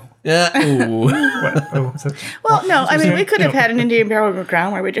casino. Yeah. Ooh. What? Oh, is that- Well, no, I mean, we could have No. had an Indian burial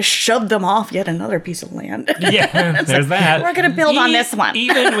ground where we just shoved them off yet another piece of land. Yeah, there's that. We're gonna build on this one.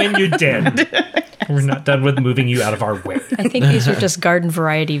 Even when you're dead. We're not done with moving you out of our way. I think these were just garden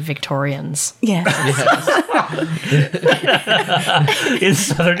variety Victorians. Yeah. In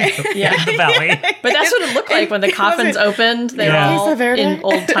Southern in the valley. But that's what it looked like when the coffins opened. They Yeah. were all Piece of verde. in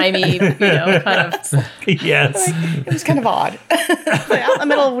old timey, kind of. Yes. It was kind of odd. Like, out in the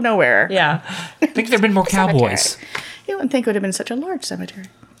middle of nowhere. Yeah. I think there've been more cowboys. You wouldn't think it would have been such a large cemetery.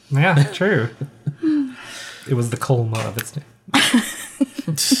 Yeah, true. It was the Colma of its name.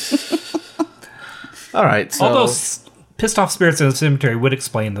 All right. So All those pissed off spirits in the cemetery would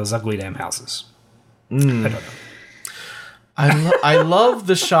explain those ugly damn houses. I don't know. I love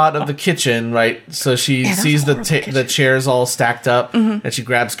the shot of the kitchen, right? So she that's sees a the horrible the kitchen. chairs all stacked up, and she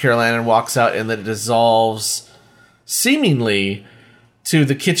grabs Carol Ann and walks out, and then it dissolves seemingly to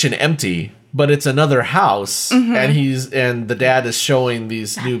the kitchen empty, but it's another house, and the dad is showing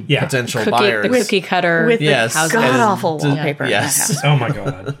these new potential buyers the cookie cutter with Yes. the house. god awful And- wallpaper. yes. Oh my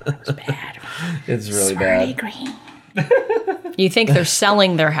god. It's really Pretty bad. green. You think they're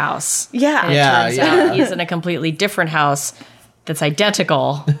selling their house. Yeah. And it Yeah, turns yeah. out he's in a completely different house that's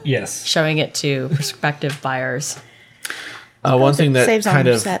identical, Yes. showing it to prospective buyers. One thing that saves on kind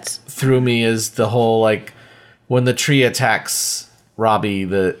of sets. threw me is the whole like when the tree attacks Robbie,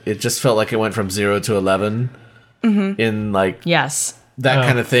 it just felt like it went from 0 to 11 in like Yes. that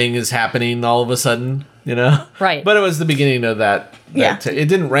kind of thing is happening all of a sudden, you know? Right. But it was the beginning of that. Yeah. It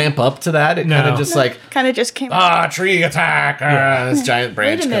didn't ramp up to that. It kind No. of just like, Kind of just came. tree attack. This giant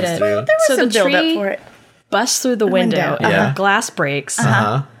branch Wait a comes minute. through. there was So some the build up tree- for it. Busts through the window. window. Yeah. Glass breaks.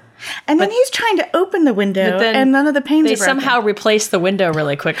 And then he's trying to open the window, But then and none of the panes They are broken. somehow replace the window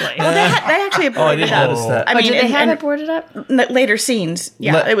really quickly. Well, they actually Oh, I boarded didn't it up. notice that. I mean, Did they have and it boarded up? later scenes,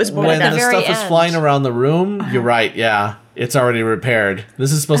 yeah, Let- it was when boarded the up. very stuff is end. flying around the room. You're right. Yeah, it's already repaired.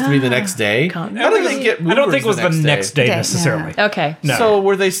 This is supposed to be the next day. How did they get? I don't think it was movers the next day Day, necessarily. Okay. No. So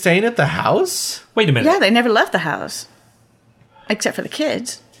were they staying at the house? Wait a minute. Yeah, they never left the house, except for the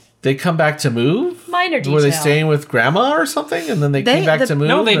kids. They come back to move. Minor detail. Were they staying with grandma or something, and then they came back to move?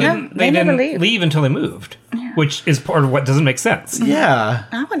 No, they and- didn't. they They never didn't leave. leave until they moved, which is part of what doesn't make sense. Yeah.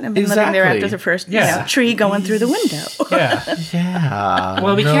 I wouldn't have been living there after the first Yeah. tree going through the window. Yeah. Yeah.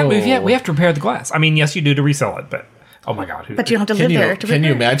 Well, we can't move no. yet. We have to repair the glass. I mean, yes, you do to resell it, but oh my god, But you don't have to Can live there you to can you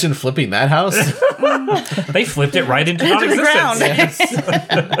repair it. imagine flipping that house? they flipped it right into To the ground.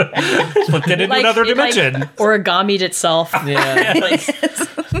 non-existence. Flipped it into another it, dimension. origami'd itself. yeah. Like,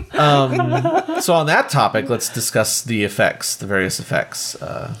 So on that topic, let's discuss the effects, the various effects.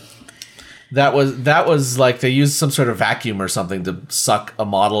 That was like they used some sort of vacuum or something to suck a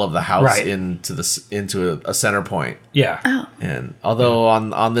model of the house Right. into a center point. Yeah. And although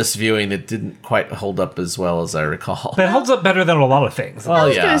on this viewing it didn't quite hold up as well as I recall. But it holds up better than a lot of things. Well, I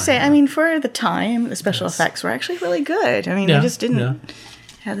was yeah. going to say, I mean, for the time, the special effects were actually really good. I mean, Yeah, they just didn't yeah.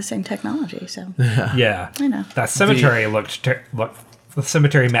 have the same technology. So Yeah. I know. That cemetery looked the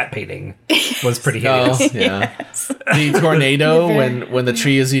cemetery matte painting was pretty Oh, hideous. yeah. The tornado when the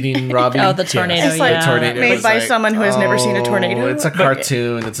tree is eating Robbie. oh, the tornado. It's like yeah. The tornado made was by like, someone who has never seen a tornado. It's a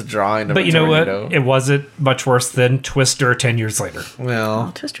cartoon. It's a drawing of But a you know tornado. what? It wasn't much worse than Twister 10 years later.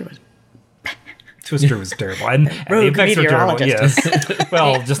 Well, Twister was. Twister was terrible. And the Rogue effects were terrible. meteorologist. Yes.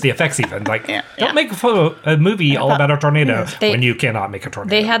 Well, just the effects even. Like, Yeah, don't yeah. make a movie all about a tornado They- when you cannot make a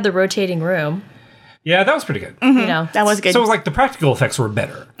tornado. They had the rotating room. Yeah, that was pretty good. You know, That was good. So it was like the practical effects were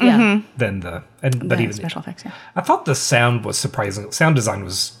better yeah. than but even special effects, yeah. I thought the sound was surprising. Sound design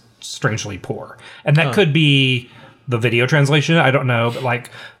was strangely poor, and that could be the video translation. I don't know, but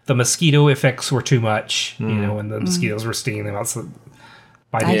like the mosquito effects were too much. You know, when the mosquitoes were stinging them outside,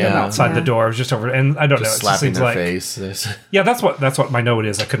 biting them Yeah. outside the door. It was just over, and I don't know. It just slapping seems their like face. There's- yeah, that's what my note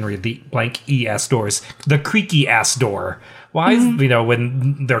is. I couldn't read the blank ass doors, the creaky ass door. Why? You know,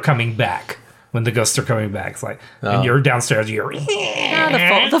 when they're coming back. When the ghosts are coming back, it's like, and you're downstairs, you're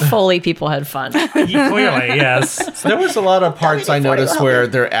The Foley people had fun. clearly, yes. There was a lot of parts I noticed where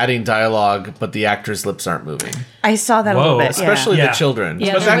they're adding dialogue, but the actors' lips aren't moving. I saw that a little Whoa. bit. Especially Yeah. the children.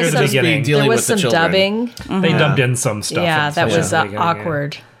 Yeah, but there that was could some- just be There dealing There with was the some children. dubbing. They dubbed in some stuff. Yeah, and that stuff was at the beginning, yeah.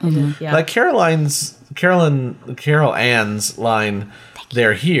 awkward. Yeah. Like Carol Ann's line,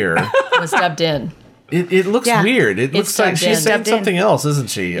 "They're here." was dubbed in. It looks Yeah. weird. It looks like dubbed she's in. saying Dubbed in. something else, isn't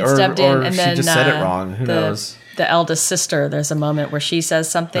she? It's dubbed in, or and she then just said it wrong. Who knows? The eldest sister. There's a moment where she says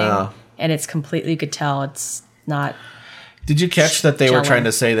something, Oh. and it's completely. You could tell it's not. Did you catch that they were Jello. trying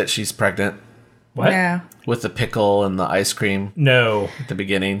to say that she's pregnant What? Yeah. with the pickle and the ice cream No. at the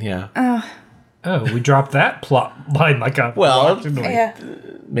beginning? Yeah. Oh, we dropped that plot line like a Well, Yeah.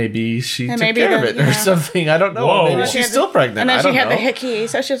 maybe she And took maybe care of the- it or yeah. something. I don't know. Whoa. Maybe Well, she's still pregnant. And then I she don't had know. the hickey,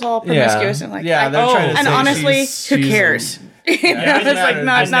 so she's all promiscuous and like. yeah, they're Oh. trying to And say honestly, she's who using- cares? Yeah, It's like I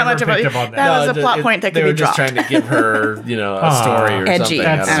not never much of picked a. up on that. That was No, a plot point that they could were be just dropped. trying to give her, a story or Edgy. something.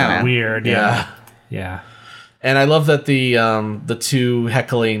 That's I don't know. weird. Yeah. Yeah. And I love that the two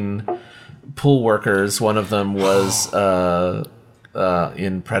heckling pool workers, one of them was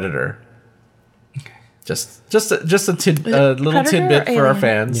in Predator. Just a little Predator tidbit or for our Alien?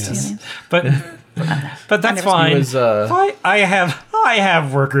 fans. Yes. But that's never fine. He was, I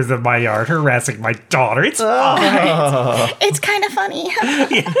have workers in my yard harassing my daughter. It's fine. It's kind of funny.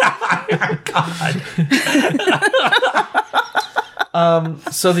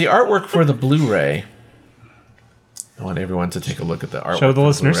 So the artwork for the Blu-ray. I want everyone to take a look at the artwork. Show the for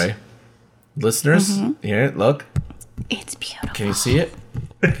listeners. Blu-ray. Listeners, here, look. It's beautiful. Can you see it?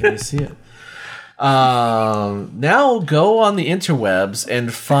 Can you see it? Now go on the interwebs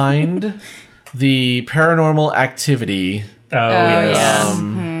and find the Paranormal Activity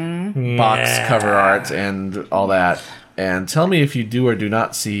box cover art and all that. And tell me if you do or do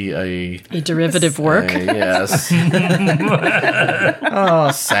not see a derivative work. Yes.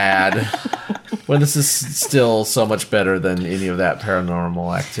 Oh, sad. When this is still so much better than any of that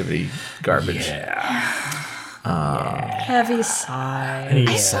Paranormal Activity garbage. Heavy sigh.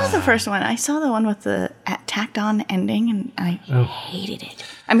 I saw the first one. I saw the one with the tacked on ending, and I hated it.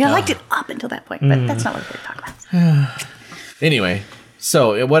 I mean, I liked it up until that point, but that's not what we're talking about. Anyway,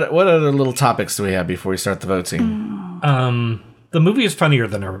 so what other little topics do we have before we start the voting? The movie is funnier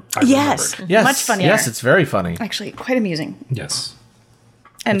than I remembered. Yes, much funnier. Yes, it's very funny. Actually, quite amusing, Yes.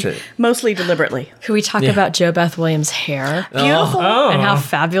 and mostly deliberately. Can we talk about Jo Beth Williams' hair Beautiful. and how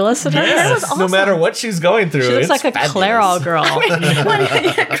fabulous it is? Yes, no matter what she's going through, She looks like a fabulous. Clairol girl.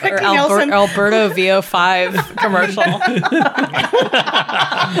 Craig Or Nelson. Alberto VO5 commercial.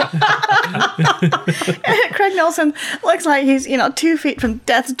 Craig Nelson looks like he's 2 feet from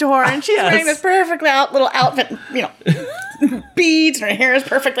death's door, and she's wearing this perfectly little outfit, beads, and her hair is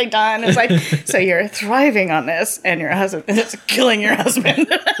perfectly done. It's like, so you're thriving on this, and your husband is killing your husband.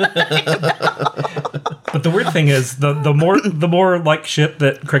 But the weird thing is, the more like shit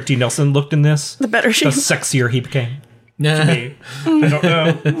that Craig T. Nelson looked in this, The better she. the sexier he became. To me. I don't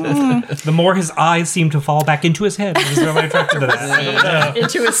know. The more his eyes seem to fall back into his head. I was really attracted to that. I don't know.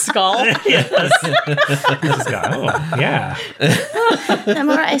 Into his skull. Yes. This guy, yeah. The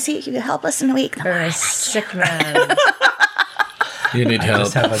more I see you helpless and weak, the more You're a sick man. You need help.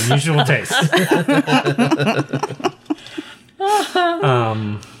 Just have unusual taste.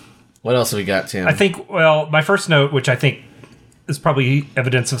 What else have we got, Tim? I think, my first note, which I think is probably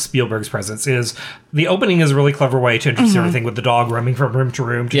evidence of Spielberg's presence, is the opening is a really clever way to introduce everything with the dog roaming from room to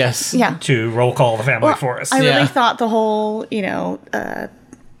room yes. Yeah. to roll call the family for us. I really Yeah. thought the whole,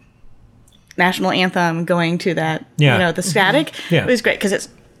 national anthem going to that, the static Yeah. was great because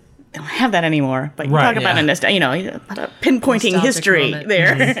they don't have that anymore. But you Right, talk about yeah. pinpointing Nostalgic history moment.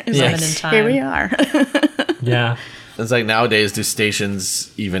 there. It's Yes. Moment in time. Here we are. Yeah. It's like nowadays, do stations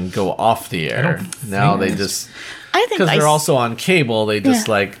even go off the air? Now they just, I think because they're also on cable, they just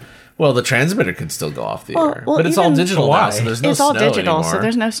the transmitter can still go off the air. well, But it's all even- digital Why? now, so there's no it's all snow digital, anymore. so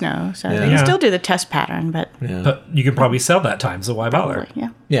there's no snow. So they Yeah. can still do the test pattern, but But you can probably sell that time, so why bother? yeah.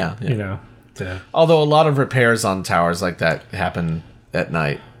 yeah. You know. Yeah. Although a lot of repairs on towers like that happen at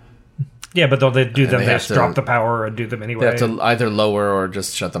night. Yeah, but don't they do them? they They have just to- drop the power and do them They anyway. have to either lower or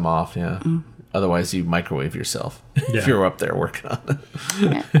just shut them off, yeah. Otherwise, you microwave yourself Yeah. if you're up there working on it.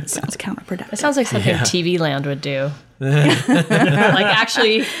 Yeah, it sounds counterproductive. It sounds like something TV Land would do. Like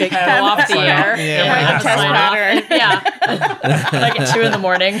actually go off the air. Yeah, and have a test sign off. pattern. Yeah. Like at 2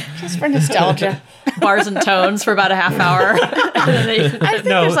 a.m. Just for nostalgia. Bars and tones for about a half hour. And then I think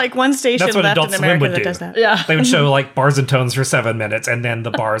No, there's like one station that's what left Adult in Swim America would that do. does that. yeah. They would show like bars and tones for 7 minutes, and then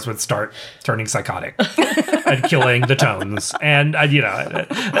the bars would start turning psychotic and killing the tones. And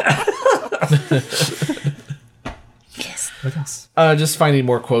what else? Just finding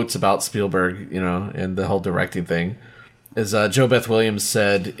more quotes about Spielberg, and the whole directing thing. As Jo Beth Williams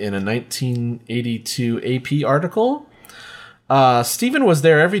said in a 1982 AP article, Steven was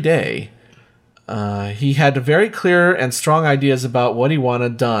there every day. He had very clear and strong ideas about what he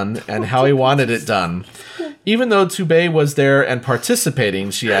wanted done and how he wanted it done. Even though Toubé was there and participating,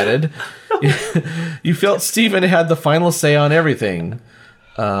 she added, you felt Steven had the final say on everything.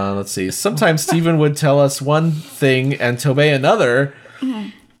 Let's see. Sometimes Steven would tell us one thing and Toubé another.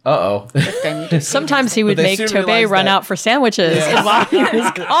 Uh-oh. Sometimes he would they make soon Toubé realized run that- out for sandwiches while he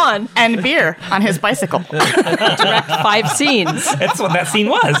was gone. And beer on his bicycle. Direct 5 scenes. That's what that scene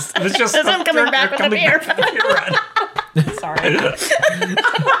was. It was just That's him coming back with the beer. run. Sorry.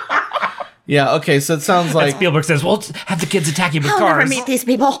 Yeah, okay, so it sounds like Spielberg says, "Well, have the kids attack you with I'll cars." never meet these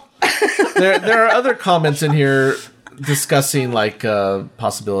people. there are other comments in here discussing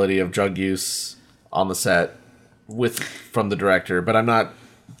possibility of drug use on the set from the director, but I'm not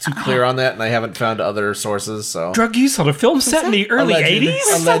too clear on that, and I haven't found other sources. So Drug use on a film set in the early Alleged.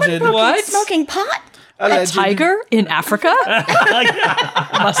 80s? Alleged. What? Smoking pot? A Alleged. tiger in Africa?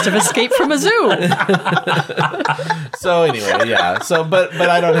 Must have escaped from a zoo. So anyway, yeah. So but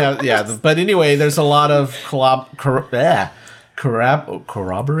I don't have But anyway, there's a lot of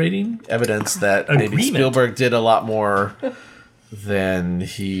corroborating evidence that maybe Agreement. Spielberg did a lot more than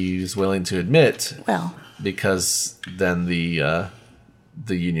he's willing to admit. Well, Because then the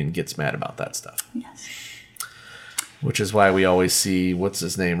union gets mad about that stuff. yes. Which is why we always see, what's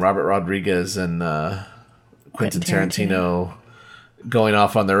his name, Robert Rodriguez and Quentin Tarantino going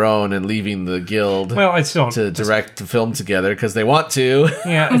off on their own and leaving the guild Well, I still to direct the film together because they want to.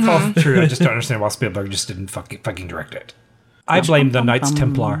 Yeah, it's all true. I just don't understand why Spielberg just didn't fucking direct it. I blame the Knights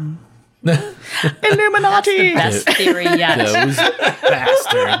Templar. Illuminati. Best theory yet. Those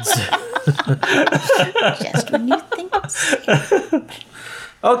bastards. Just when you think.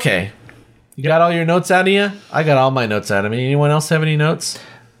 Okay. You got all your notes out of you? I got all my notes out of me. Anyone else have any notes?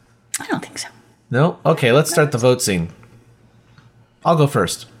 I don't think so. No? Okay, let's start the vote scene. I'll go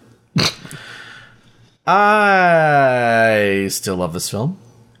first. I still love this film.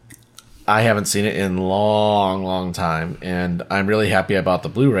 I haven't seen it in long time, and I'm really happy about the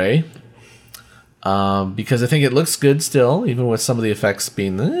Blu-ray because I think it looks good still, even with some of the effects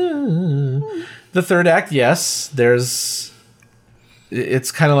being the third act. Yes,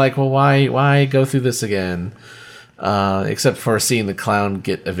 it's kind of like, well, why go through this again? Except for seeing the clown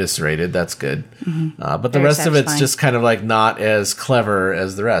get eviscerated. That's good. But the Very rest of it's satisfying. just kind of like not as clever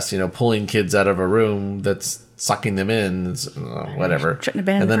as the rest. Pulling kids out of a room that's sucking them in, whatever. Shouldn't have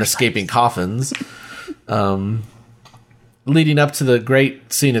been in and the then first escaping coffins. Leading up to the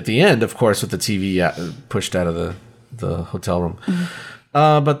great scene at the end, of course, with the TV pushed out of the hotel room.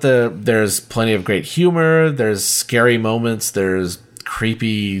 But there's plenty of great humor. There's scary moments. There's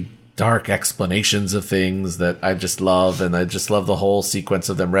creepy, dark explanations of things that I just love, and I just love the whole sequence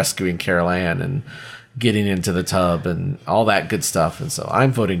of them rescuing Carol Ann and getting into the tub and all that good stuff. And so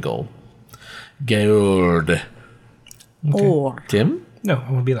I'm voting gold. Gold. Or Tim, No,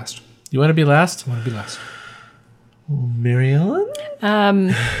 I want to be last. you want to be last? I want to be last. Mary Ellen?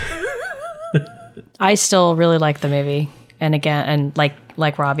 I still really like the movie. And again, and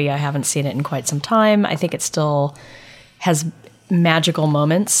like Robbie, I haven't seen it in quite some time. I think it still has magical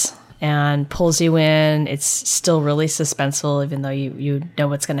moments and pulls you in. It's still really suspenseful, even though you know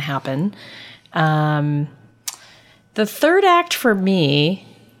what's going to happen. The third act for me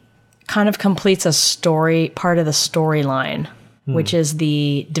kind of completes part of the storyline, which is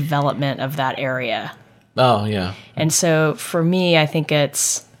the development of that area. Oh, yeah. And so for me, I think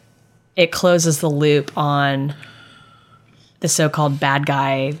it closes the loop on the so-called bad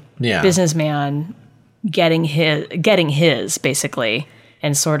guy businessman getting his basically,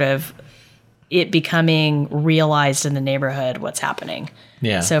 and sort of it becoming realized in the neighborhood what's happening.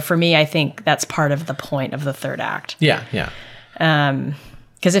 Yeah. So for me, I think that's part of the point of the third act. Yeah, yeah.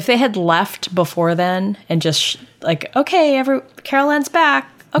 Because if they had left before then and just okay, Carol Ann's back.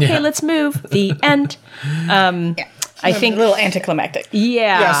 Okay, let's move. The end. I think a little anticlimactic.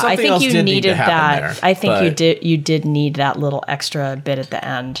 Yeah, I something think else you did need to needed happen that. there, I think but- you did need that little extra bit at the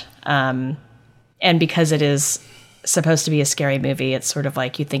end. And because it is supposed to be a scary movie, it's sort of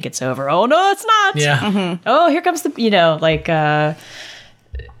like you think it's over. Oh no, it's not. Yeah. Oh, here comes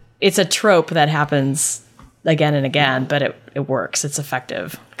it's a trope that happens again and again, but it works. It's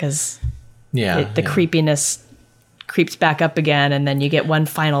effective because the creepiness creeps back up again, and then you get one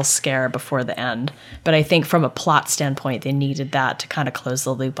final scare before the end. But I think from a plot standpoint, they needed that to kind of close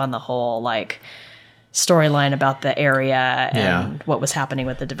the loop on the whole storyline about the area and what was happening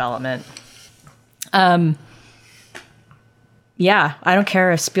with the development. Yeah, I don't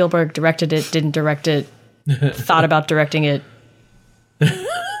care if Spielberg directed it, didn't direct it, thought about directing it.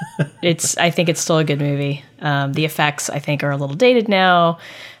 I think it's still a good movie. The effects, I think, are a little dated now,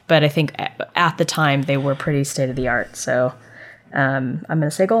 but I think at the time they were pretty state of the art. So I'm going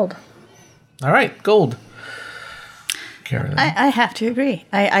to say gold. All right, gold. Carolyn. I have to agree.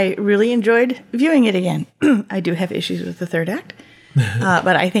 I really enjoyed viewing it again. I do have issues with the third act,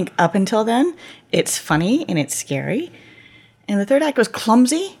 but I think up until then, it's funny and it's scary. And the third act was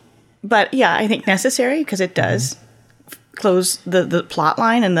clumsy, but yeah, I think necessary because it does close the plot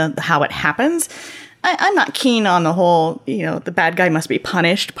line and the how it happens. I'm not keen on the whole, the bad guy must be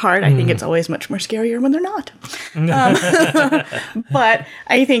punished part. I think it's always much more scarier when they're not. But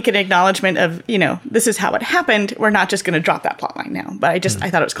I think an acknowledgement of, this is how it happened. We're not just going to drop that plot line now. But I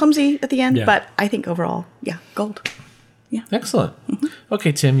thought it was clumsy at the end. Yeah. But I think overall, gold. Excellent.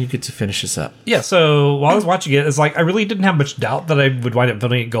 Okay, Tim, you get to finish this up. Yeah, so while I was watching it, it's like I really didn't have much doubt that I would wind up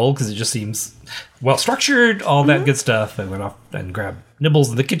voting it gold because it just seems well structured, all that good stuff. I went off and grabbed nibbles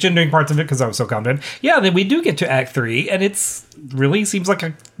in the kitchen during parts of it because I was so confident. Yeah, then we do get to Act 3, and it's really seems like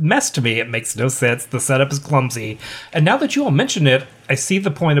a mess to me. It makes no sense. The setup is clumsy. And now that you all mention it, I see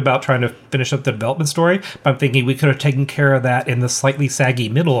the point about trying to finish up the development story, but I'm thinking we could have taken care of that in the slightly saggy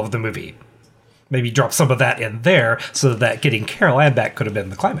middle of the movie. Maybe drop some of that in there so that getting Carol Ann back could have been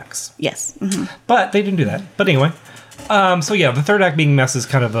the climax. Yes. Mm-hmm. But they didn't do that. But anyway. So yeah, the third act being mess is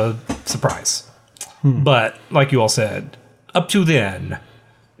kind of a surprise. But like you all said, up to then,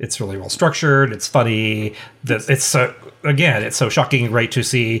 It's really well structured. It's funny. It's so shocking and great to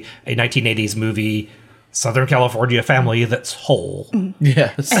see a 1980s movie, Southern California family that's whole.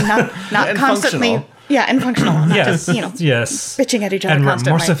 Yes. And not And constantly. functional. Yeah, and functional. Not Yes, just, yes. bitching at each other And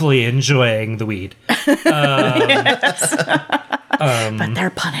constantly. remorsefully enjoying the weed. But they're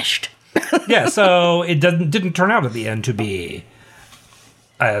punished. Yeah, so it didn't turn out at the end to be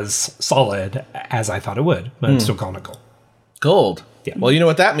as solid as I thought it would, but it's still conical. Gold. Yeah. Well, you know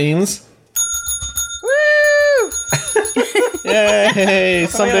what that means. Woo! Yay!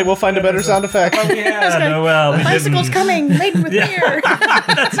 Someday we'll find a better sound effect. Yeah, no, well, we Bicycle's didn't. coming, laden with beer.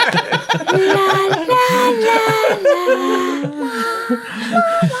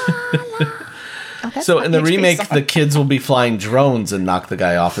 So in the remake, the kids will be flying drones and knock the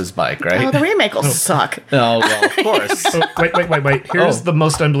guy off his bike, right? Oh, the remake will suck. Oh, well, of course. Oh, wait. Here's the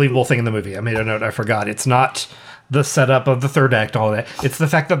most unbelievable thing in the movie. I made a note, I forgot. It's not the setup of the third act, all that. It's the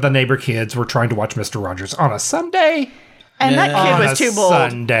fact that the neighbor kids were trying to watch Mr. Rogers on a Sunday. And that kid On was a too old.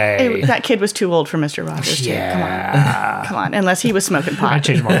 Sunday. That kid was too old for Mr. Rogers, too. Yeah. Come on. Unless he was smoking I pot.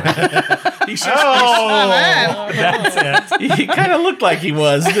 changed my mind. He sure That's it. He kind of looked like he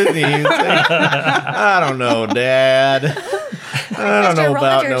was, didn't he? He's like, I don't know, Dad. I don't know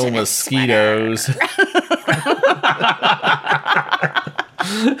about Rogers no in a mosquitoes.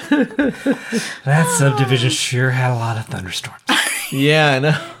 That subdivision sure had a lot of thunderstorms. Yeah, I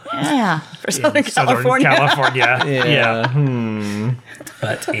know. Yeah. For Southern Southern California. California. Yeah.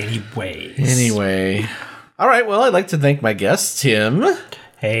 But anyways. Anyway. All right, well, I'd like to thank my guests, Tim,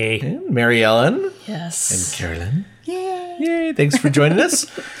 Hey. Mary Ellen, and Yes. Carolyn. Yay. Yay, thanks for joining us.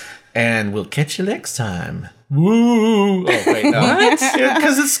 And we'll catch you next time. Woo! Oh, wait, no.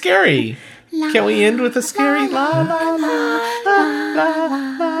 Because it's scary. Can we end with a scary la la la la la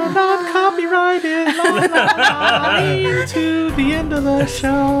la not copyrighted la la la to the end of the show.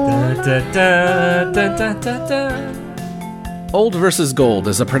 Da, da, da, da, da, da. Old vs. Gold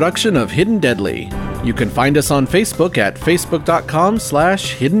is a production of Hidden Deadly. You can find us on Facebook at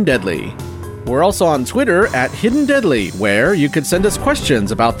facebook.com/Hidden Deadly. We're also on Twitter at Hidden Deadly, where you could send us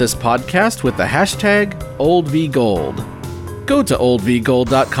questions about this podcast with the hashtag OldVGold. Go to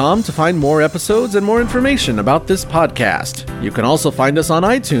oldvgold.com to find more episodes and more information about this podcast. You can also find us on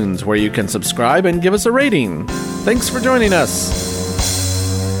iTunes, where you can subscribe and give us a rating. Thanks for joining us.